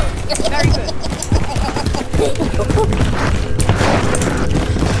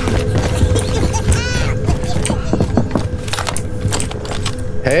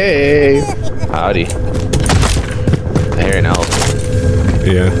 Hey. Howdy. I hear an elf.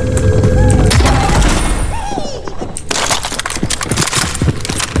 Yeah.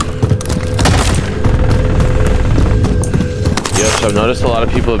 Yeah, so I've noticed a lot of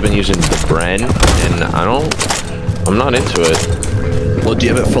people have been using the Brennan, and I'm not into it. Well, do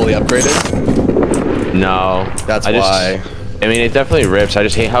you have it fully upgraded? No. That's why. I mean, it definitely rips. I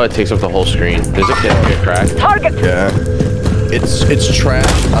just hate how it takes up the whole screen. There's a kid get cracked. Target. Yeah. It's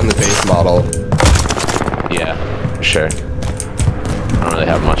trash on the base model. Yeah, for sure. I don't really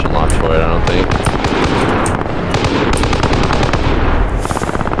have much unlocked for it, I don't think.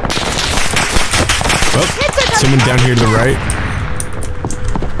 Well, someone down here to the right.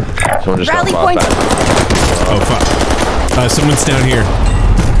 Someone just Rally got point. back. Oh, fuck. Someone's down here.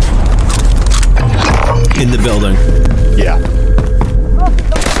 In the building. Yeah.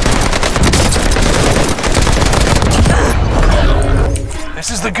 This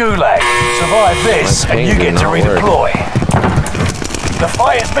is the gulag. Survive this, My and you ping get did to not work. redeploy. The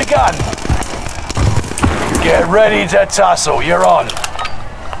fight has begun. Get ready to tussle. You're on.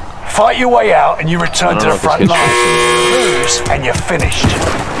 Fight your way out and you return to the front line. Lose and you're finished.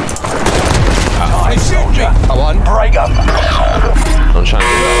 Time, soldier. Break up. I'm trying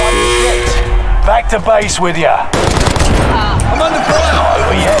to Back to base with ya. I'm under fire.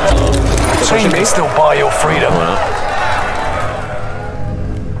 Over yet. Team can still buy your freedom.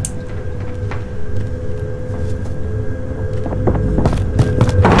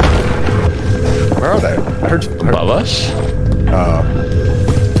 Where are they? I heard above us?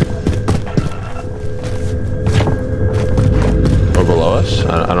 Or below us?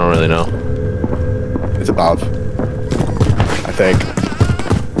 I don't really know. It's above. I think.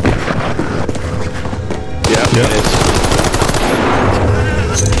 Yeah, it is.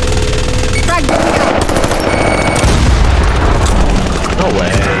 No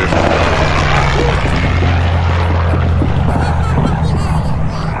way.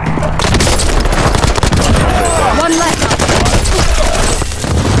 One left.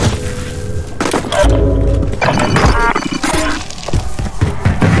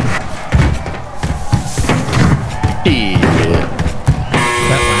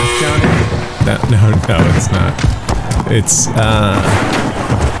 No, it's not. It's,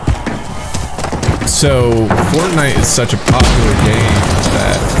 so Fortnite is such a popular game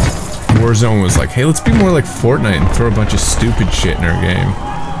that Warzone was like, hey, let's be more like Fortnite and throw a bunch of stupid shit in our game.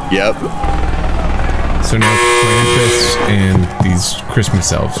 Yep. So now Krampus and these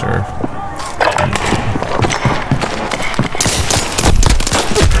Christmas elves are...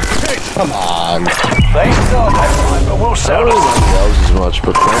 Come on. Thanks, but we'll I settle don't really like the elves as much,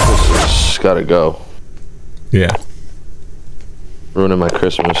 but Krampus has gotta go. Yeah. Ruining my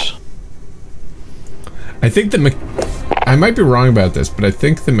Christmas. I think I might be wrong about this, but I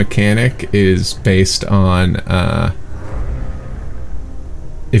think the mechanic is based on,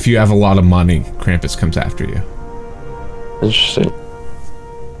 if you have a lot of money, Krampus comes after you. Interesting.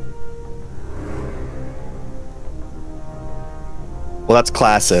 Well, that's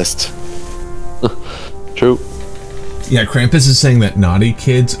classist. True. Yeah, Krampus is saying that naughty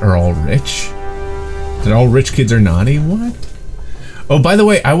kids are all rich. That all rich kids are naughty? What? Oh, by the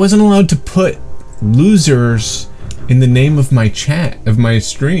way, I wasn't allowed to put losers in the name of my chat, of my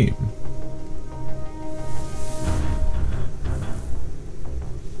stream.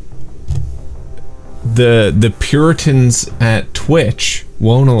 The Puritans at Twitch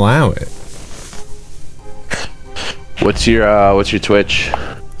won't allow it. What's your Twitch?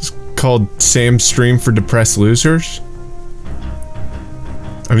 It's called Sam's Stream for Depressed Losers.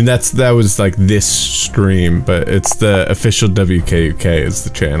 I mean, that was like this stream, but it's the official WKUK is the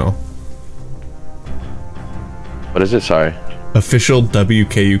channel. What is it? Sorry. Official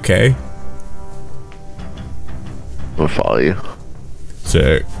WKUK. I'm gonna follow you.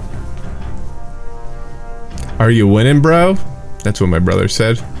 Sick. Are you winning, bro? That's what my brother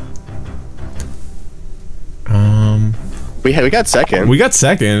said. We got second. We got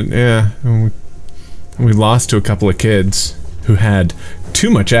second, yeah. And we lost to a couple of kids who had too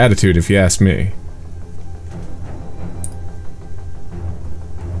much attitude, if you ask me.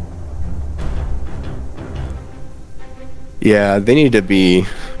 Yeah, they need to be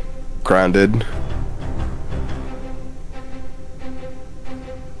grounded.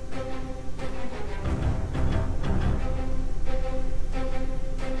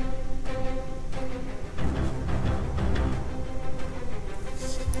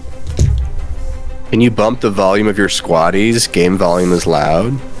 Can you bump the volume of your squatties? Game volume is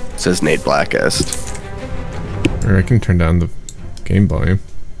loud, says Nate Blackest. Or I can turn down the game volume.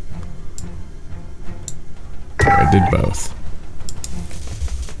 I did both.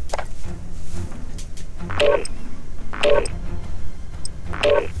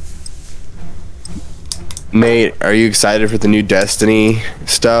 Nate, are you excited for the new Destiny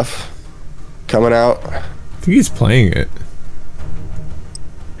stuff coming out? I think he's playing it.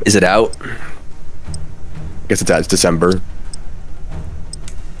 Is it out? I guess it's out. It's December.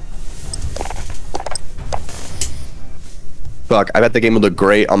 Fuck, I bet the game would look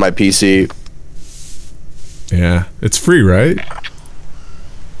great on my PC. Yeah, it's free, right?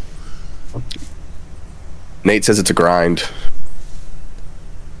 Nate says it's a grind.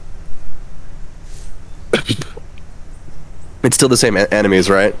 It's still the same enemies,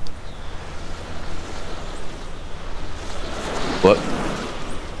 right? What?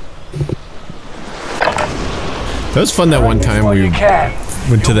 That was fun that one time we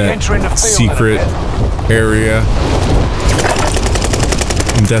went to that secret area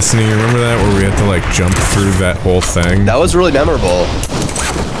in Destiny. Remember that? Where we had to like jump through that whole thing? That was really memorable.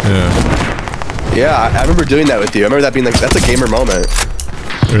 Yeah. Yeah, I remember doing that with you. I remember that being like, that's a gamer moment.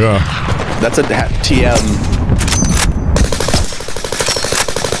 Yeah. That's a TM.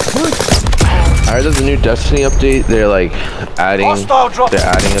 I heard there's a new Destiny update. They're like adding a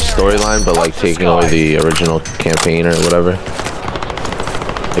storyline, but like taking away the original campaign or whatever.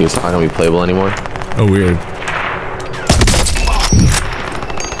 Like it's not gonna be playable anymore. Oh, weird.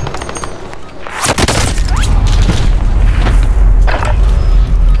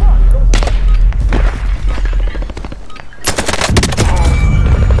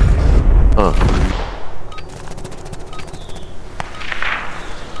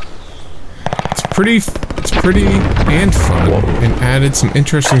 It's pretty and fun and added some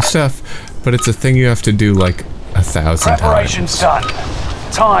interesting stuff, but it's a thing you have to do like 1,000 Preparation's times.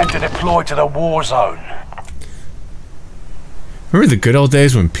 done. Time to deploy to the war zone. Remember the good old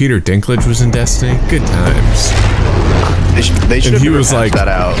days when Peter Dinklage was in Destiny? Good times. They should have he was like, that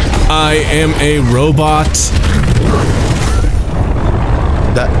out. I am a robot.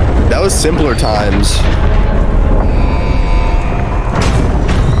 That was simpler times.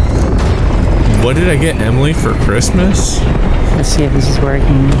 What did I get Emily for Christmas? Let's see if this is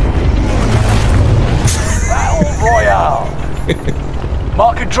working. Battle Royale.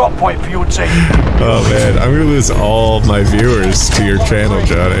 Mark a drop point for your team. Oh man, I'm gonna lose all my viewers to your channel,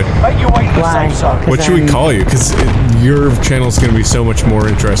 Johnny. Make your way to the safe zone. What should we call you? Because your channel's gonna be so much more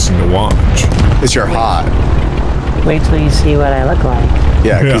interesting to watch. Because you're hot. Wait till you see what I look like.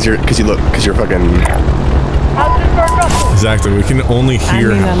 Yeah, because you're fucking. Exactly. We can only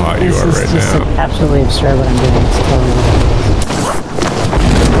hear how hot you are right This is now. absolutely absurd what I'm doing. It's totally ridiculous.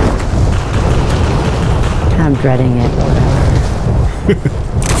 I'm dreading it, but whatever.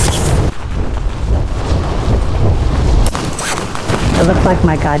 I look like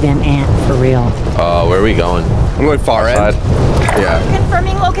my goddamn aunt, for real. Where are we going? I'm going far end. Yeah.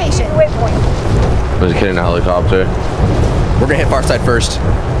 Confirming location. Waypoint. There's a kid in a helicopter. We're gonna hit far side first.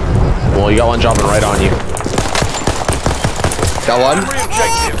 Well, you got one dropping right on you. Got one.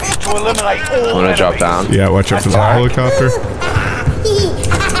 Objective is to eliminate all I'm gonna drop down. Yeah, watch out for the helicopter.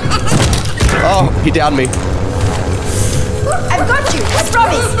 Oh, he downed me. I've got you. I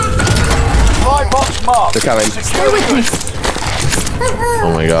promise. Supply box marked. They're coming. Stay with me.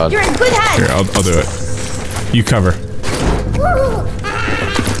 Oh my god. You're in good hands. Here, I'll do it. You cover.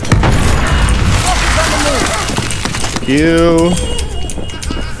 You.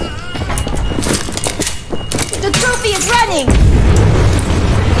 The trophy is running.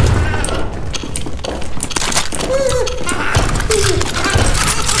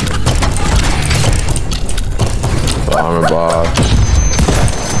 Armor box.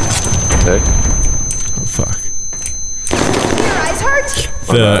 Sick. Oh, fuck. Your eyes hurt.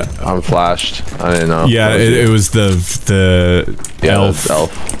 I'm flashed. I didn't know. Yeah, it was the elf.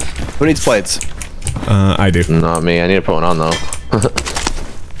 Elf. Who needs plates? I do. Not me. I need to put one on though.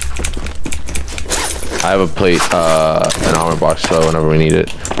 I have a plate, an armor box though. Whenever we need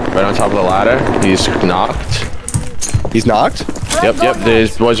it, right on top of the ladder. He's knocked. He's knocked? Yep.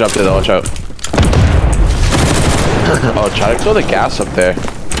 There's boys up there though. Watch out. Oh, try to throw the gas up there.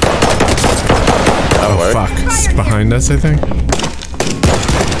 That'll work. Fuck. It's behind us, I think.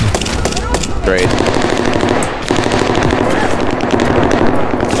 Great.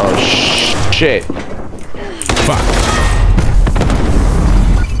 Oh shit. Fuck.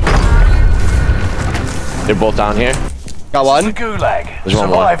 They're both down here. Got The one. gulag. There's one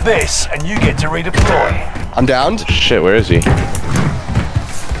more. Survive this, and you get to redeploy. I'm downed. Shit, where is he?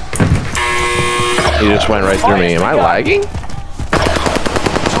 He just went right through me. Am I lagging?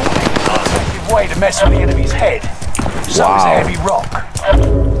 Effective way to mess with the enemy's head. So is a heavy rock.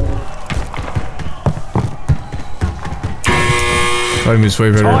 Volume is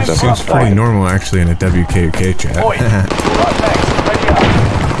way better. It seems pretty normal actually in a WKUK chat. Oi, right next. Ready up.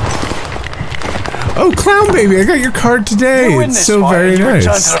 Oh, Clown Baby, I got your card today. You win It's this so fight very and you return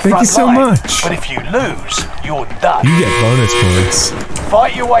nice. to the Thank you front so line. much. But if you lose, you're done. You get bonus points.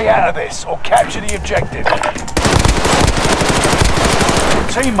 Fight your way out of this or capture the objective. Your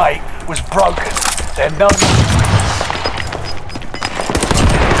teammate was broken. They're no use.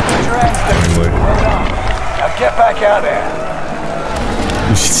 Put your hands down. Finally. Well done. Now get back out there.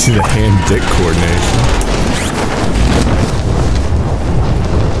 You should see the hand-dick coordination.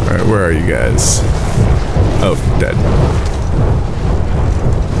 Alright, where are you guys? Oh, dead.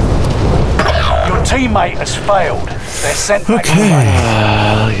 Your teammate has failed. They're sent back to the Okay.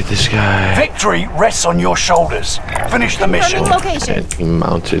 base. Look at this guy. Victory rests on your shoulders. Finish the mission. Confirming location. He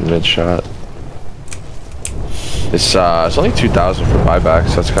mounted mid-shot. It's only 2,000 for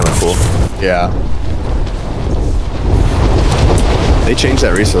buybacks. That's kind of cool. Yeah. They changed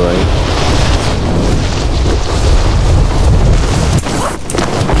that recently.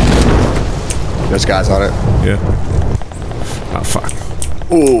 There's guys on it. Yeah. Oh, fuck.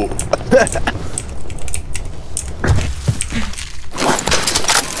 Ooh.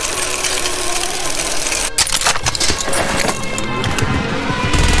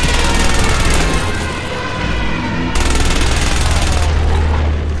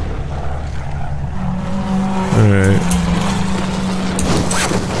 Alright.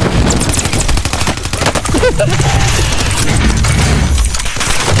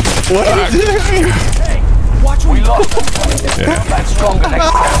 What are you doing? Watch we lost. Yeah. That's stronger next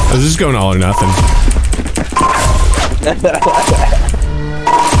time. I was just going all or nothing.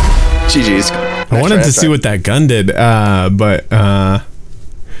 GG's. I wanted to see what that gun did, but I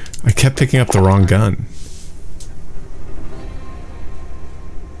kept picking up the wrong gun.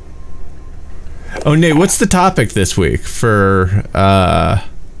 Oh, Nate, what's the topic this week for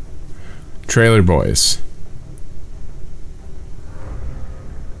Trailer Boys?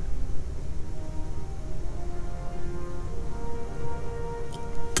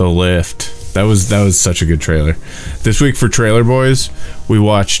 The Lift. That was such a good trailer. This week for Trailer Boys, we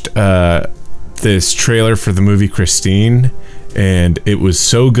watched this trailer for the movie Kristin, and it was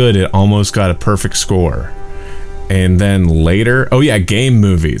so good it almost got a perfect score. And then later, oh yeah, game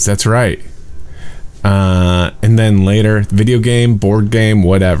movies. That's right. And then later, video game, board game,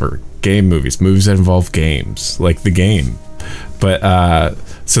 whatever. Game movies that involve games, like the game. But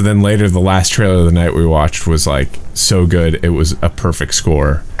so then later, the last trailer of the night we watched was like so good it was a perfect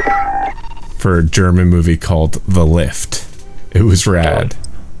score for a German movie called The Lift. It was rad.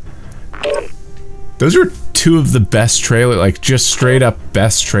 Those are two of the best trailer, like just straight up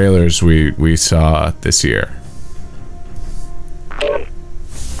best trailers we saw this year.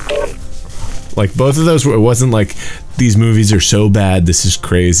 Like both of those, it wasn't like these movies are so bad this is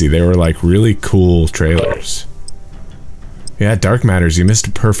crazy. They were like really cool trailers. Yeah, Dark Matters, you missed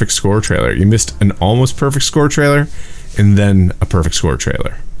a perfect score trailer. You missed an almost perfect score trailer and then a perfect score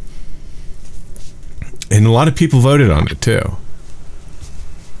trailer. And a lot of people voted on it too.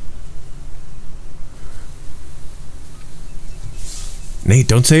 Nate,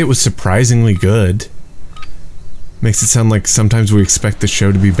 don't say it was surprisingly good. Makes it sound like sometimes we expect the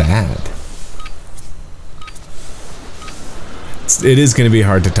show to be bad. It is going to be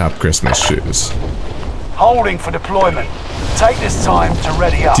hard to top Christmas Shoes. Holding for deployment. Take this time to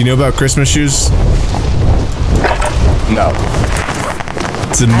ready up. Do you know about Christmas Shoes? No.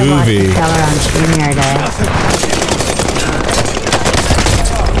 It's a movie.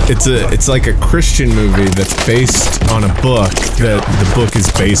 It's like a Christian movie that's based on a book that the book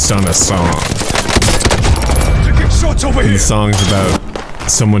is based on a song. And the song's about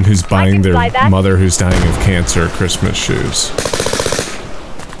someone who's buying their mother who's dying of cancer Christmas shoes.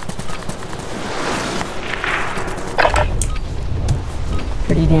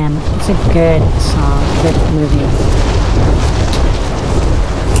 Pretty damn. It's a good song, good movie.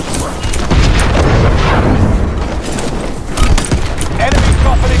 Enemy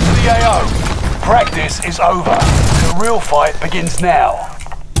dropping into the AO. Practice is over. The real fight begins now.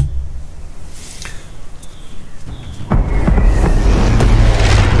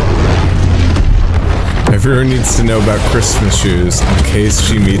 Everyone needs to know about Christmas shoes in case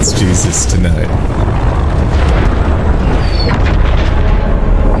she meets Jesus tonight.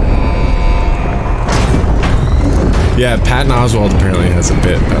 Yeah, Patton Oswalt apparently has a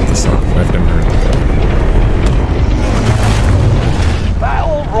bit about the song. I've never heard of it.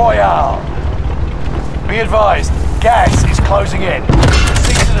 Battle Royale. Be advised, gas is closing in.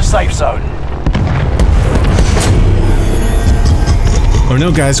 Stick to the safe zone. Oh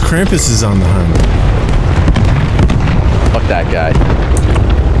no, guys, Krampus is on the hunt. Fuck that guy.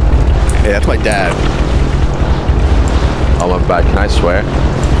 Hey, that's my dad. Oh, my bad. Can I swear?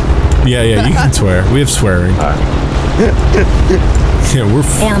 Yeah, you can swear. We have swearing. Alright. Yeah,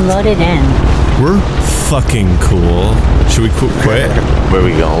 Hey, I'm loaded in. we're fucking cool. Should we quit? Where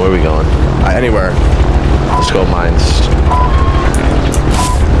we going? Where we going? Anywhere. Let's go mines.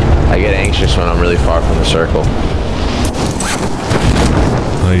 I get anxious when I'm really far from the circle.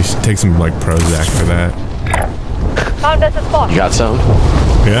 Oh, you should take some like Prozac for that. Found us a spot. You got some?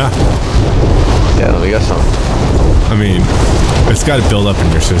 Yeah. Yeah, let me get some. I mean, it's got to build up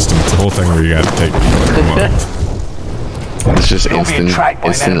in your system. It's a whole thing where you got to take it for a month. It's just You'll be tracked by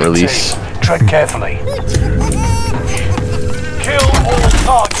an instant enemy release. team. Tread carefully. Kill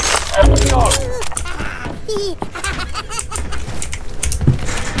all targets. Let's go.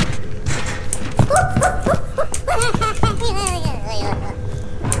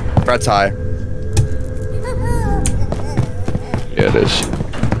 Brett's high. Yeah, it is.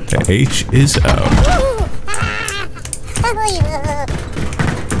 The H is O.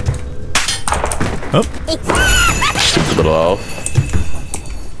 Oh. Stupid little elf.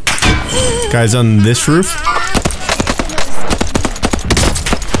 Guys on this roof.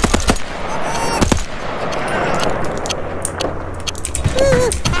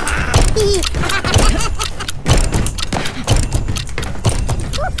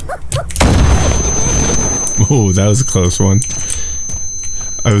 Oh, that was a close one.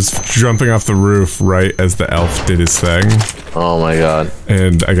 I was jumping off the roof right as the elf did his thing. Oh my god.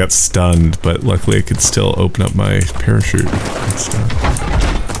 And I got stunned, but luckily I could still open up my parachute and stuff.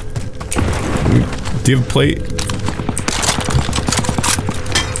 Do you have a plate?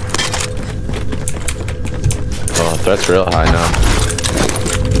 Oh, threat's real high now.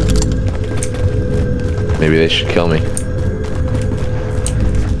 Maybe they should kill me.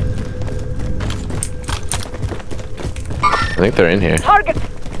 I think they're in here. Target!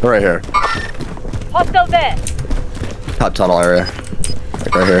 Right here. Hostile there. Top tunnel area.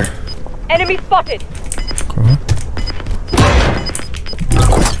 Like right here. Enemy spotted.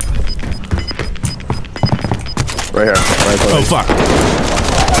 Right here. Right Oh fuck!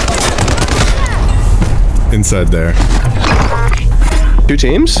 Inside there. 2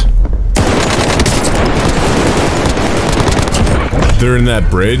 teams? They're in that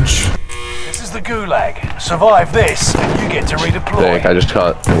bridge. This is the Gulag. Survive this, and you get to redeploy. Sick, I just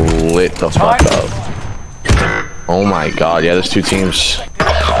got lit the fuck up. Oh my god, yeah, there's 2 teams.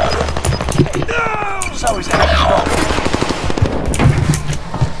 So is that.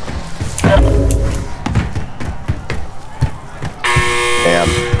 Damn.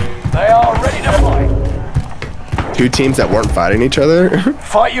 They are ready to fight. 2 teams that weren't fighting each other?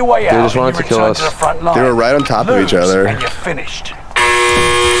 Fight your way out. just wanted to kill us. To the front line. They were right on top of each other. And you're finished.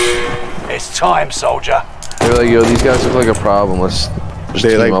 It's time, soldier. They were like, yo, these guys look like a problem. Let's just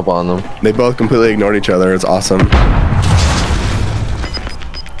team up on them. They both completely ignored each other. It's awesome.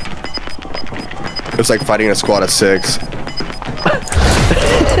 It's like fighting a squad of 6.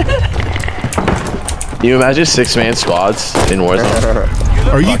 You imagine 6-man squads in Warzone?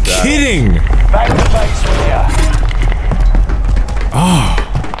 Are you kidding? Back to base with ya. Oh.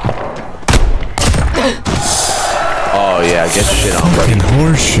 Oh yeah, get your shit on, buddy. Fucking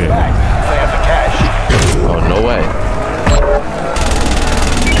horseshit. They have the cash. Oh, no way.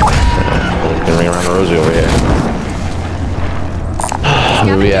 Gonna ring around the rosy over here.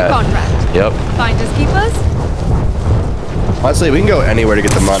 Where we at? Yep. Finders keepers. Honestly, we can go anywhere to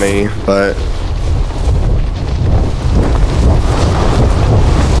get the money, but...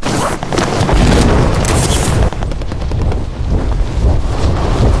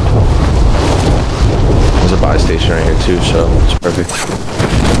 There's a buy station right here too, so it's perfect.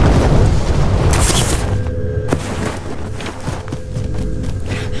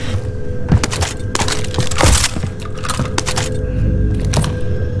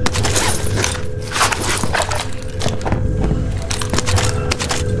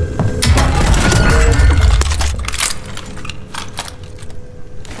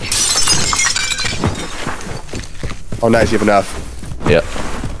 Oh, nice, you have enough. Yep.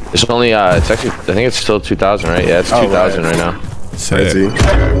 It's only, it's actually, I think it's still 2,000, right? Yeah, it's 2,000 right now. Crazy.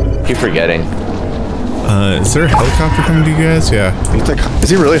 Keep forgetting. Is there a helicopter coming to you guys? Yeah. It's like, is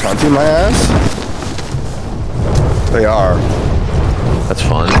he really hunting my ass? They are. That's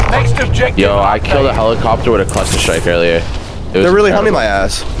fun. Next objective. Yo, I killed a helicopter with a cluster strike earlier. They're really hunting my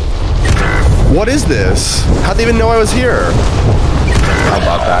ass. What is this? How'd they even know I was here? How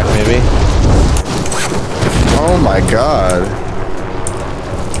about back, maybe? Oh my god.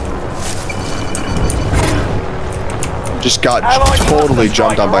 Just got totally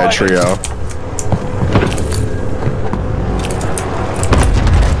jumped on by a trio.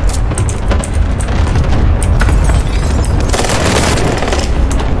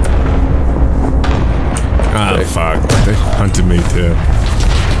 Ah, fuck. They hunted me too.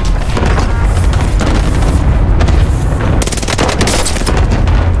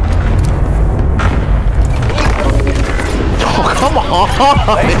 Come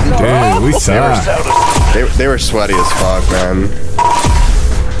on! Dude, we suck. They were sweaty as fuck, man.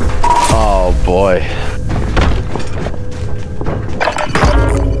 Oh boy.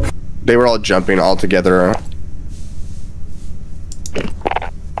 They were all jumping all together.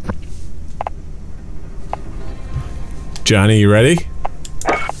 Johnny, you ready?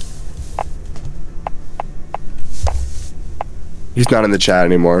 He's not in the chat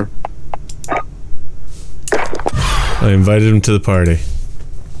anymore. I invited him to the party.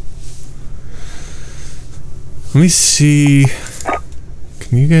 Let me see.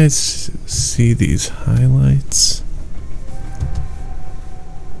 Can you guys see these highlights?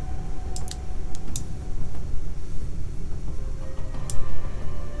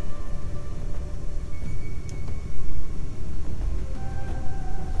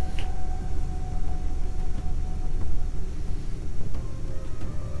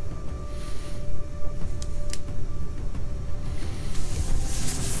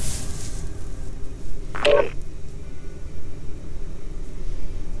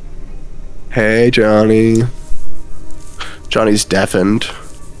 Hey, Johnny. Johnny's deafened.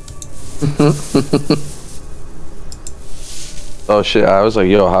 Oh shit! I was like,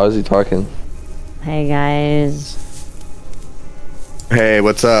 yo, how is he talking? Hey guys. Hey,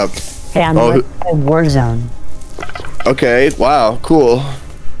 what's up? Hey, I'm in Warzone. Okay, wow, cool.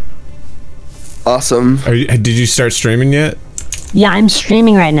 Awesome. Did you start streaming yet? Yeah, I'm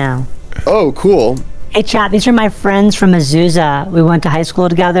streaming right now. Oh, cool. Hey chat, these are my friends from Azusa. We went to high school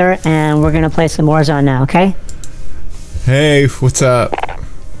together, and we're gonna play some Warzone now, okay? Hey, what's up?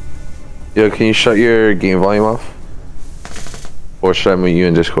 Yo, can you shut your game volume off? Or should I mute you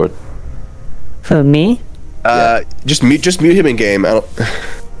in Discord? For me? Just mute him in game. I don't.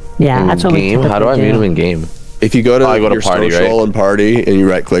 Yeah, that's what game? we How do I mute him in game? If you go to your party, social right? and party, and you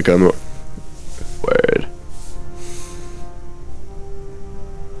right click him. Word.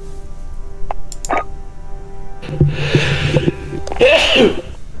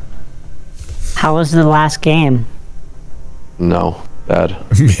 How was the last game? No, bad.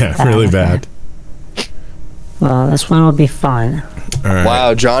 Yeah, really bad. Well, this one will be fun. All right.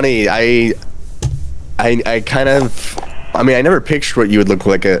 Wow, Johnny, I kind of, I mean, I never pictured what you would look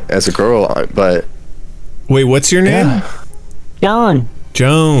like as a girl, but. Wait, what's your name? Joan.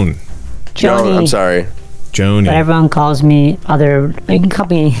 Joan. Joni. I'm sorry. Joni. But everyone calls me other. You can call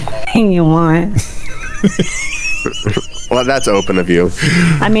me anything you want. Well, that's open of you.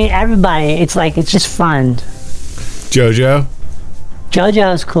 I mean, everybody. It's like, it's just fun. Jojo.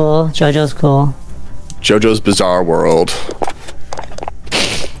 Jojo's cool. Jojo's cool. Jojo's Bizarre World.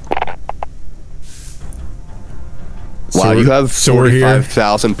 Wow, you have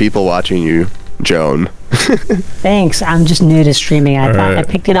 45,000 people watching you, Joan. Thanks. I'm just new to streaming. I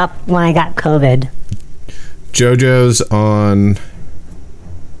picked it up when I got COVID. Jojo's on.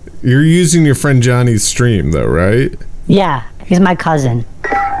 You're using your friend Johnny's stream, though, right? Yeah, he's my cousin.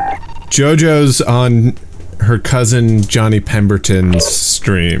 Jojo's on her cousin Johnny Pemberton's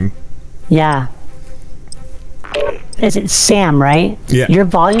stream. Yeah. Is it Sam, right? Yeah. Your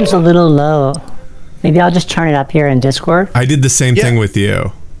volume's a little low. Maybe I'll just turn it up here in Discord. I did the same thing with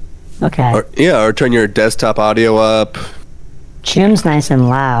you. Okay. Or turn your desktop audio up. Jim's nice and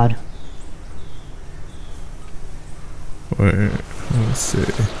loud. Wait, let's see.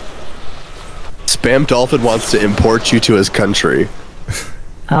 Spam Dolphin wants to import you to his country.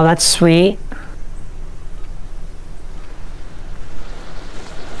 Oh, that's sweet.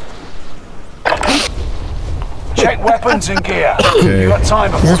 Check weapons and gear. Okay. You got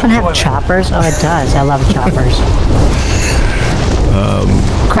time Does this one have choppers? Oh, it does. I love choppers.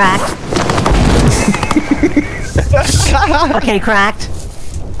 Cracked. Okay, cracked.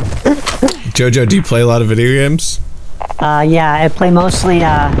 Jojo, do you play a lot of video games? Yeah, I play mostly,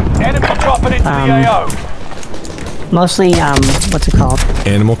 enemy dropping into the AO. mostly, what's it called?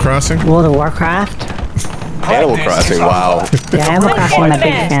 Animal Crossing? World of Warcraft. Animal Crossing, wow. Yeah, Animal Crossing, I'm a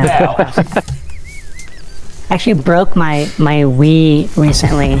big fan. Actually broke my Wii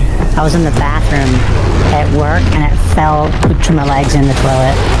recently. I was in the bathroom at work and it fell between my legs in the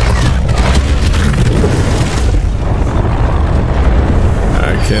toilet.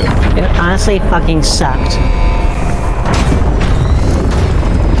 I can't. It honestly fucking sucked.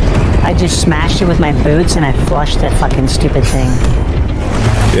 I just smashed it with my boots and I flushed that fucking stupid thing.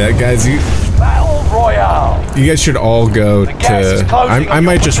 Yeah, guys, Battle Royale. you guys should all go to. I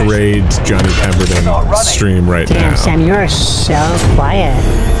might just raid Johnny Pemberton's stream right Damn, now. Sam, you are so quiet.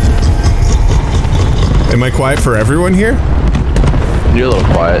 Am I quiet for everyone here? You're a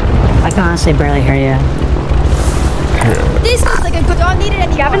little quiet. I can honestly barely hear you. This looks like a good needed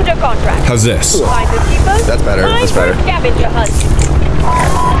a scavenger contract. How's this? Find the keepers. That's better. Time That's for a better. scavenger hunt.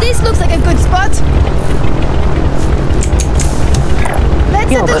 This looks like a good spot.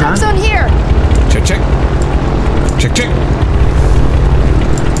 Let's set the drop zone here. Check, check. Check, check.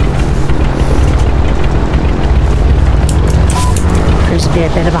 Appears to be a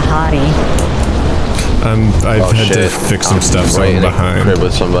bit of a hottie. I've had to fix some stuff, so I'm behind. Crib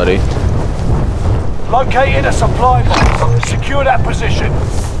with somebody. Located a supply box. Secure that position.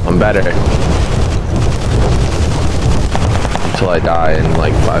 I'm better. Until I die in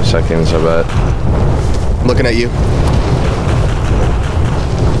like 5 seconds, I bet. Looking at you.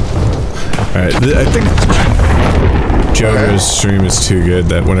 Alright, I think Jojo's stream is too good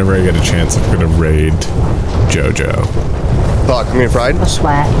that whenever I get a chance, I'm gonna raid Jojo. Fuck, I'm getting fried. No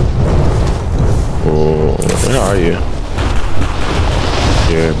sweat. Oh, where are you?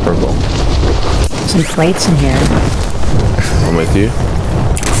 You're purple. Some plates in here. I'm with you.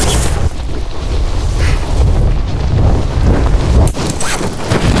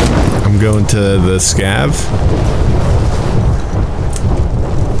 I'm going to the scav.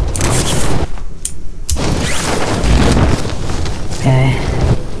 Okay.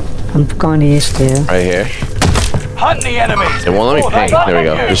 I'm going to use two. Right here. Hunt the enemy. It won't let me ping. There we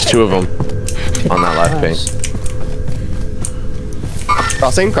go. There's two of them on that left ping.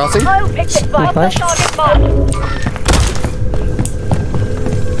 Crossing. I'll pick the spot. push. Target marked.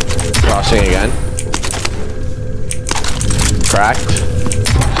 Crossing again. Cracked.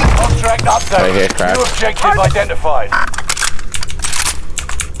 Contract update. Right here, cracked. New objective identified. I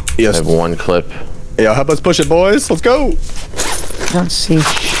Yes. have one clip. Yeah, help us push it, boys. Let's go. I don't see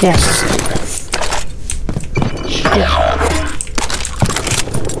shit.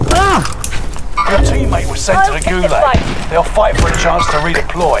 Your teammate was sent to the gulag. They'll fight for a chance to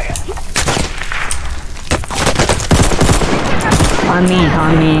redeploy. On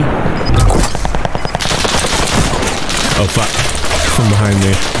me. Oh fuck! From behind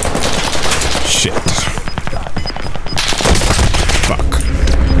me. Shit. Fuck.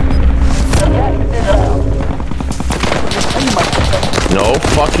 No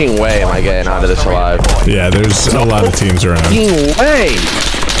fucking way am I getting out of this alive. Yeah, there's a lot of teams around. Fucking way!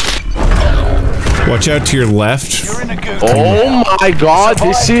 Watch out to your left. You're in the gulag. Oh my god,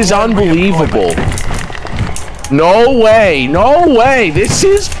 this is unbelievable. No way, this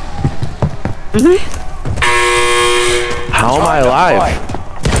is... How am I alive?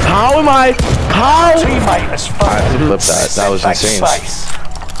 How am I... How? Teammate has I have to flip that, that was insane.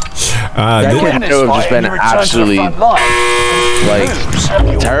 That This, could have just been absolutely, like,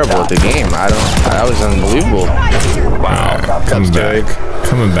 terrible at the game. That was unbelievable. wow, coming back.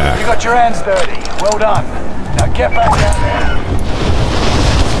 Coming You back. got your hands dirty. Well done. Now get back down there.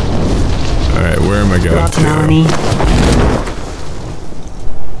 Alright, where am I going Drop to? Melanie.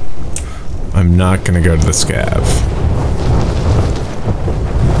 I'm not gonna go to the scav.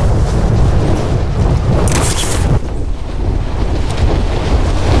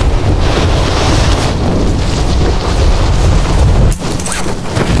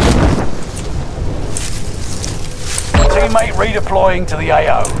 Teammate redeploying to the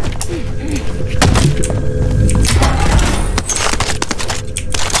AO.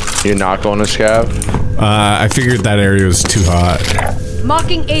 You're not going to scav? I figured that area was too hot.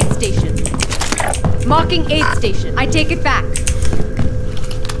 Marking aid station. Marking aid station. I take it back.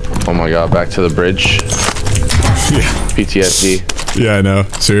 Oh my god, back to the bridge. Yeah. PTSD. Yeah, I know.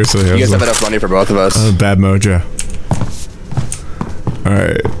 Seriously. You guys have enough money for both of us. Bad mojo.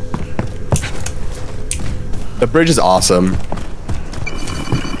 Alright. The bridge is awesome.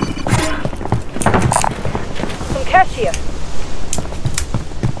 Some cash here.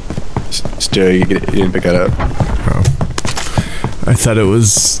 Still, you didn't pick that up. Oh. I thought it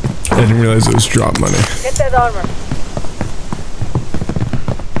was... I didn't realize it was drop money. Get that armor.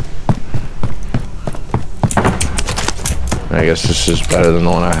 I guess this is better than the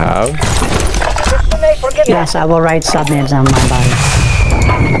one I have. Yes, I will write subnames on my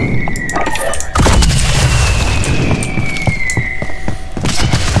body.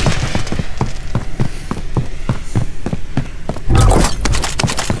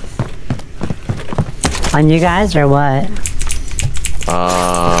 On you guys or what?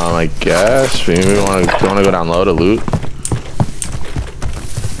 I guess maybe we want to go down low to loot.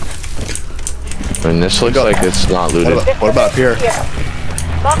 I mean, this looks like it's not looted. What about up here?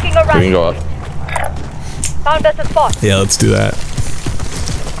 Marking a We can run. go up. Found us a spot. Yeah, let's do that.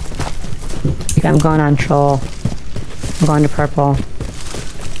 Okay, I'm going on troll. I'm going to purple.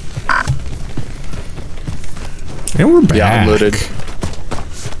 And we're back. Yeah, I'm looted.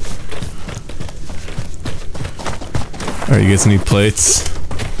 Alright, you guys need plates?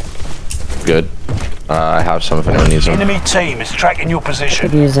 Good. I have some if anyone needs them. Enemy team is tracking your position.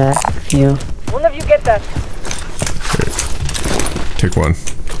 Could use that. You. One of you get that. Take one.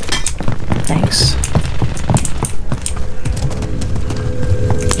 Thanks.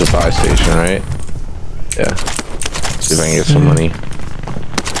 There's a fire station, right? Yeah. See if I can get some money.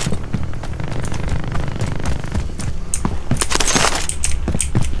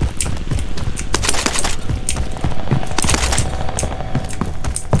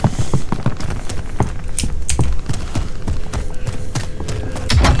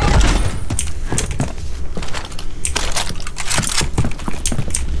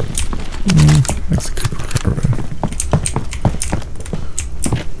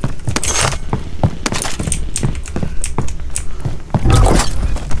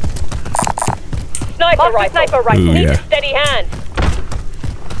 Sniper rifle. Ooh, Need yeah. a steady hand.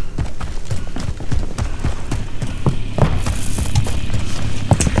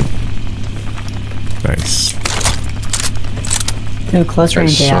 Nice. No close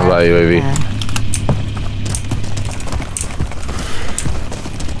range. There's some by UAV. Yeah.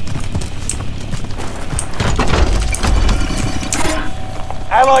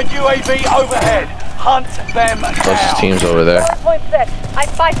 Allied UAV overhead. Hunt them Those down. teams over there. Point set. I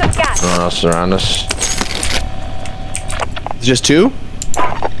spy some gas. No one else around us. Just two?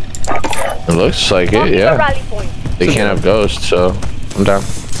 It looks like it, Marking the yeah. rally point. They can't have ghosts, so I'm down.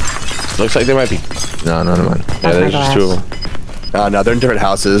 Looks like they might be. No, never mind. Yeah, there's just two of them. No, they're in different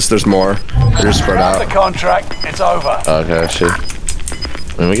houses. There's more. They're just spread Grab the out. contract. It's over. Okay, I see.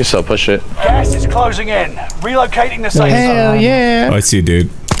 I mean, we can still push it. Gas is closing in. Relocating the safe zone. yeah. Oh, I see, dude.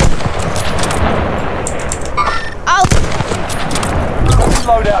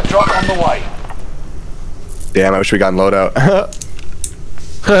 Loadout drop on the way. Damn, I wish we got loadout.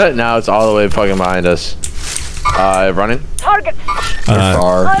 Now it's all the way fucking behind us. Running? Target.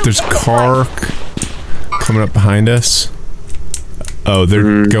 There's a car coming up behind us. Oh,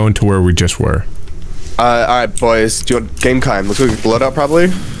 they're going to where we just were. Alright, boys. Do you want game time? Let's go get loadout, probably?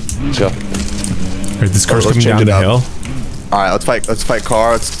 Let's go. Alright, this car's Let's coming change down it the up. hill. Alright, let's fight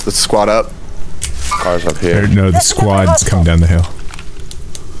car. Let's squad up. Cars up here. No, the squad's come down the hill.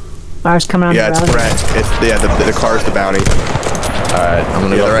 Bars coming on Yeah, the it's road. Brent. The car's the bounty. Alright, I'm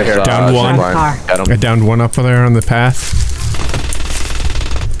gonna Yeah, go they're right for here. this, Down one. zip line. Car. Got I 'em. downed one up there on the path.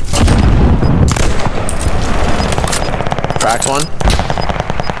 Cracked one.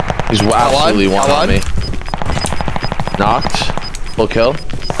 He's absolutely one on me. Knocked. Full kill.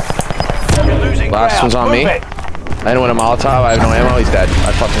 You're losing Last ground. one's on Move me. it. I didn't win a Molotov. I have no ammo. He's dead.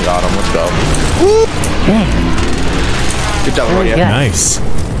 I fucking got him. Let's go. Good job, Very yeah. good. Nice.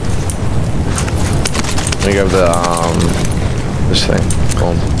 Let me grab the this thing.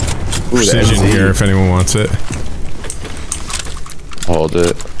 Boom. Precision NZ. here if anyone wants it. Hold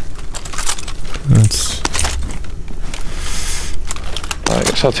it. That's I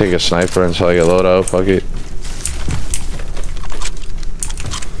guess I'll take a sniper until I get loadout. Fuck it.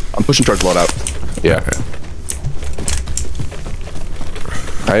 I'm pushing towards loadout. Yeah.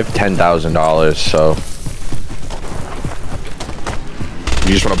 I have $10,000, so.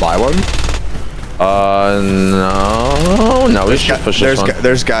 You just want to buy one? No, we should push this one.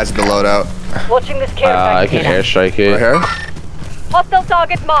 There's guys at the loadout. Watching this care I package. can airstrike it. Right here? Hostile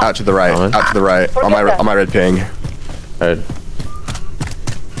target marked. Out to the right. Coming. Out to the right. On my red ping. Heard.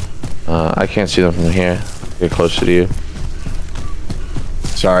 I can't see them from here. Get closer to you.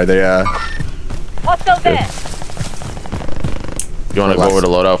 Sorry, they Hostile there. You want to go over to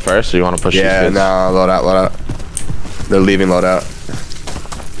loadout first, or you want to push these yeah, kids? no, loadout. They're leaving loadout.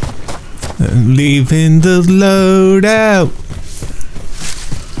 leaving the loadout.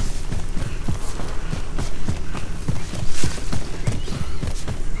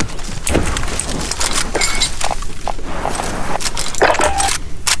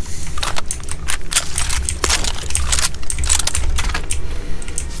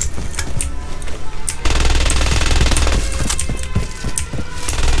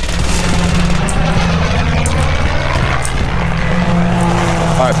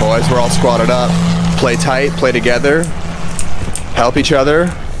 Alright, boys, we're all squatted up. Play tight, play together. Help each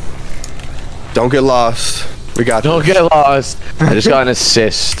other. Don't get lost. We got Don't this. get lost. I just got an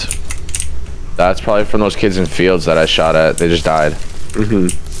assist. That's probably from those kids in fields that I shot at. They just died.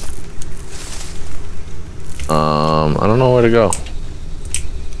 I don't know where to go.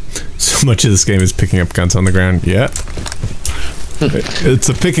 So much of this game is picking up guns on the ground. Yeah. It's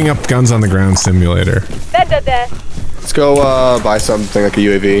a picking up guns on the ground simulator. Better there. Let's go buy something like a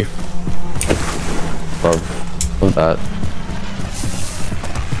UAV. Love that.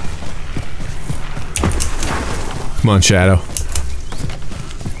 Come on, Shadow.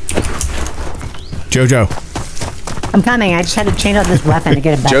 Jojo. I'm coming. I just had to change out this weapon to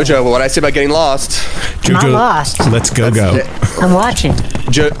get it back. Jojo, what I say about getting lost? I'm not lost. Let's go. I'm watching.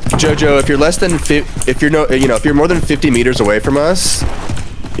 Jojo, if you're less than if you're more than 50 meters away from us,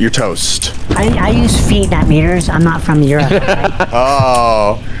 you're toast. I use feet, not meters. I'm not from Europe. Right?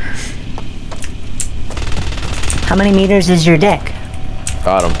 Oh. How many meters is your dick?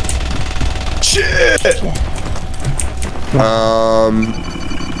 Got him. Shit.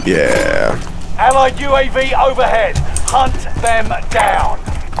 Yeah. Allied UAV overhead. Hunt them down.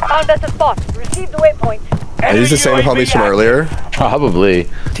 Found us a spot. Received the waypoint. Are these the same homies from earlier? Probably.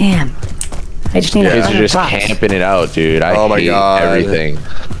 Damn. I just need Kids are 100 just bucks. camping it out, dude. I Oh my hate God. everything.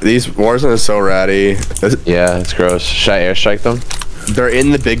 These Warzone is so ratty. Yeah, it's gross. Should I airstrike them? They're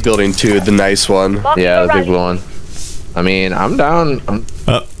in the big building too, the nice one. Marking Yeah, the big rally. blue one. I mean, I'm down. I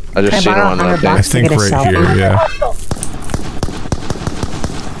Can just I seen borrow one that 100 thing. I bucks to think get a right selfie? here. Yeah. Hostile.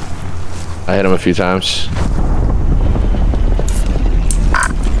 I hit him a few times.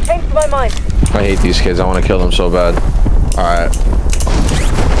 Changed my mind. I hate these kids. I want to kill them so bad. Alright.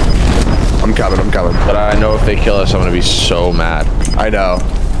 I'm coming. But I know if they kill us, I'm gonna be so mad. I know.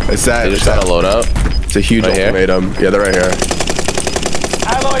 Is that? They just got to load up. It's a huge ultimatum. Yeah, they're right here.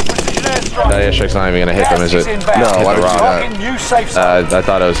 Allied precision airstrike. That airstrike's not even gonna hit them, is it? No, why would you do that? New safe zone. I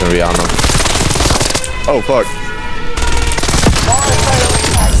thought it was gonna be on them. Oh fuck.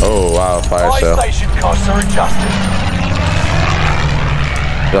 Oh wow, fire Fire sale. station costs are adjusted.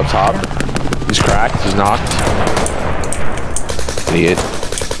 He's up top. He's cracked. He's knocked. Idiot.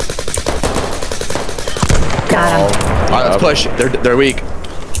 Got him. Alright, let's push. They're weak.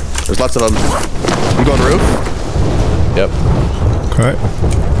 There's lots of them. You go on the roof? Yep. Okay.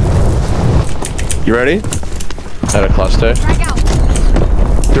 You ready? Had a cluster.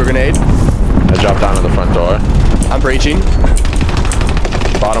 Throw a grenade. I dropped down to the front door. I'm breaching.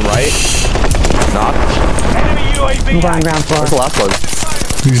 Bottom right. Knocked. Enemy UAV. Move on ground floor. What's the last one?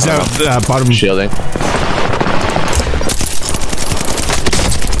 He's out. Bottom. Shielding.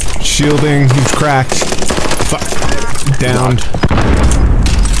 Shielding. He's cracked. Fuck. Downed.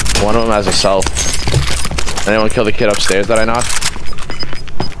 One of them has a self. Anyone kill the kid upstairs that I knocked?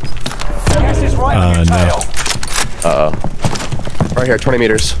 Gas is right on your no. tail. Uh-oh. Right here, 20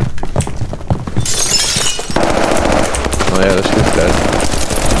 meters. Oh yeah, this kid's dead.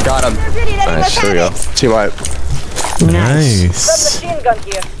 Got him. Nice, there we go. Team wipe. Nice. Submachine gun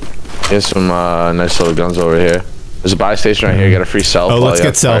here. Here's some nice little guns over here. There's a buy station right here. Get a free self. Oh, let's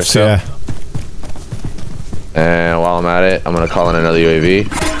get selfs, yeah. And while I'm at it, I'm gonna call in another UAV.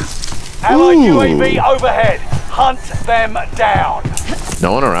 Allied UAV overhead. Hunt them down.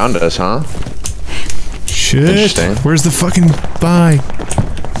 No one around us, huh? Shit. Interesting. Where's the fucking buy?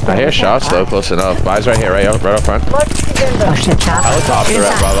 I hear shots though, close enough. Buy's right here, right up front. Oh shit, chop. Helicopter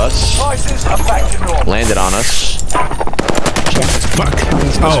right above us. Prices are back to normal. Landed on us. Fuck.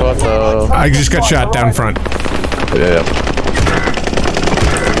 What the? I just got shot down front. Yeah.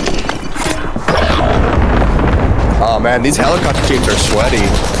 Oh man, these helicopter teams are sweaty.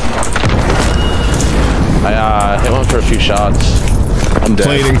 I hit one for a few shots. I'm dead.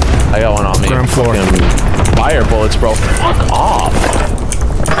 Plating. I got one on me. Ground floor. Fucking fire bullets, bro. Fuck off.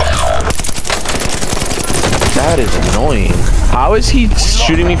 That is annoying. How is he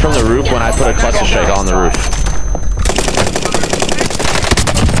shooting me from the roof when I put a cluster strike on the roof?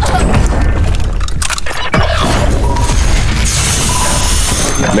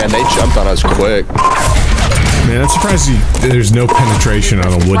 Man, they jumped on us quick. Man, I'm surprised there's no penetration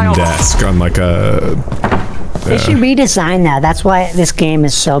on a wooden desk on like a... They should redesign that. That's why this game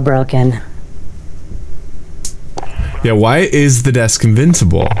is so broken. Yeah, why is the desk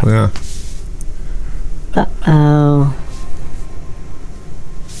invincible? Yeah. Uh-oh.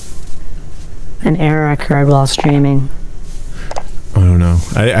 An error occurred while streaming. I don't know.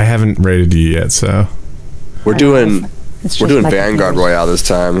 I haven't rated you yet, so... We're doing like Vanguard Royale this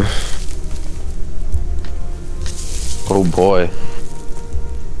time. Oh boy.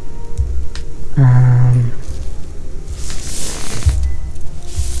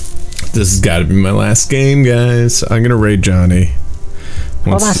 This has got to be my last game, guys. I'm gonna raid Johnny.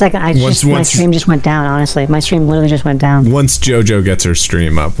 Hold on a second. My stream just went down, honestly. My stream literally just went down. Once Jojo gets her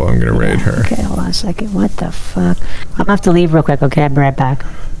stream up, I'm gonna raid her. Okay, hold on a second. What the fuck? I'm gonna have to leave real quick, okay? I'll be right back.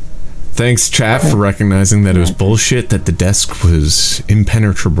 Thanks, chat, for recognizing that it was bullshit that the desk was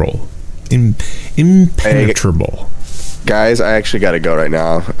impenetrable. Impenetrable. Guys, I actually gotta go right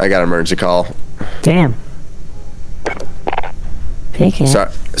now. I got an emergency call. Damn. Take it.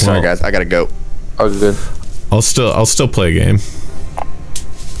 Sorry guys, I gotta go. Oh, good. I'll still play a game.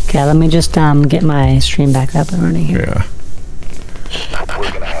 Okay, let me just get my stream back up and running here. Yeah.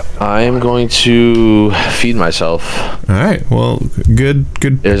 I am going to feed myself. All right. Well, good.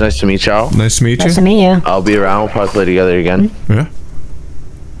 It was nice to meet y'all. Nice to meet you. Nice to meet you. I'll be around. We'll probably play together again. Yeah.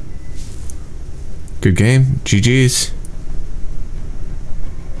 Good game. GG's.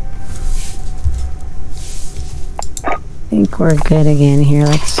 I think we're good again here.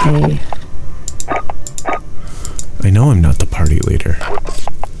 Let's see. I know I'm not the party leader.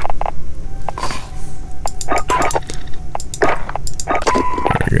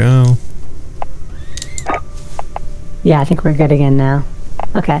 There we go. Yeah, I think we're good again now.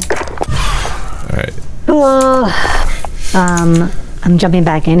 Okay. Alright. Hello. I'm jumping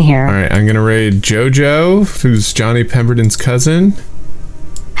back in here. Alright, I'm gonna raid Jojo, who's Johnny Pemberton's cousin.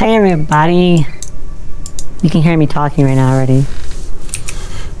 Hey everybody. You can hear me talking right now already.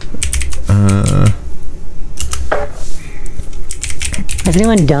 Has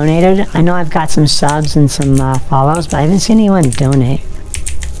anyone donated? I know I've got some subs and some follows, but I haven't seen anyone donate.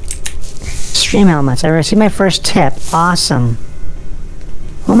 Stream helmets. I received my first tip. Awesome.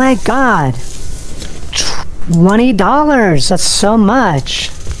 Oh my god. $20. That's so much.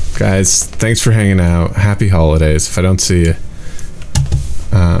 Guys, thanks for hanging out. Happy holidays. If I don't see you.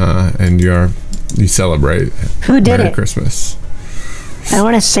 and you celebrate. Who did Merry it? Christmas. I don't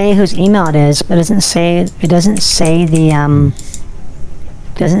want to say whose email it is, but it doesn't say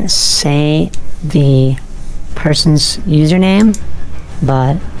the person's username,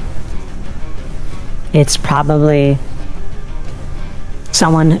 but it's probably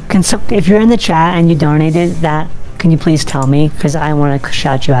someone. If you're in the chat and you donated that, can you please tell me? Because I want to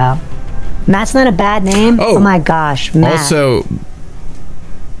shout you out. Matt's not a bad name. Oh my gosh, Matt. Also,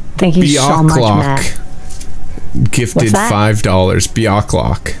 thank you so much, Matt. Gifted $5.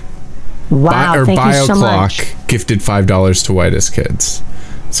 Bioclock. Wow, thank you so much. Gifted $5 to Whitest Kids.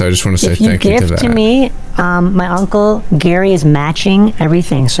 So I just want to say thank you to that. If you gift to me, my uncle Gary is matching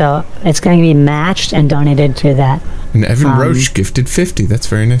everything, so it's going to be matched and donated to that. And Evan Roach gifted 50. That's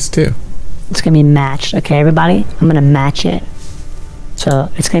very nice too. It's going to be matched. Okay, everybody, I'm going to match it. So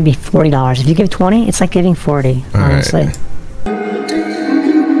it's going to be $40. If you give 20, it's like giving 40. Honestly. Right.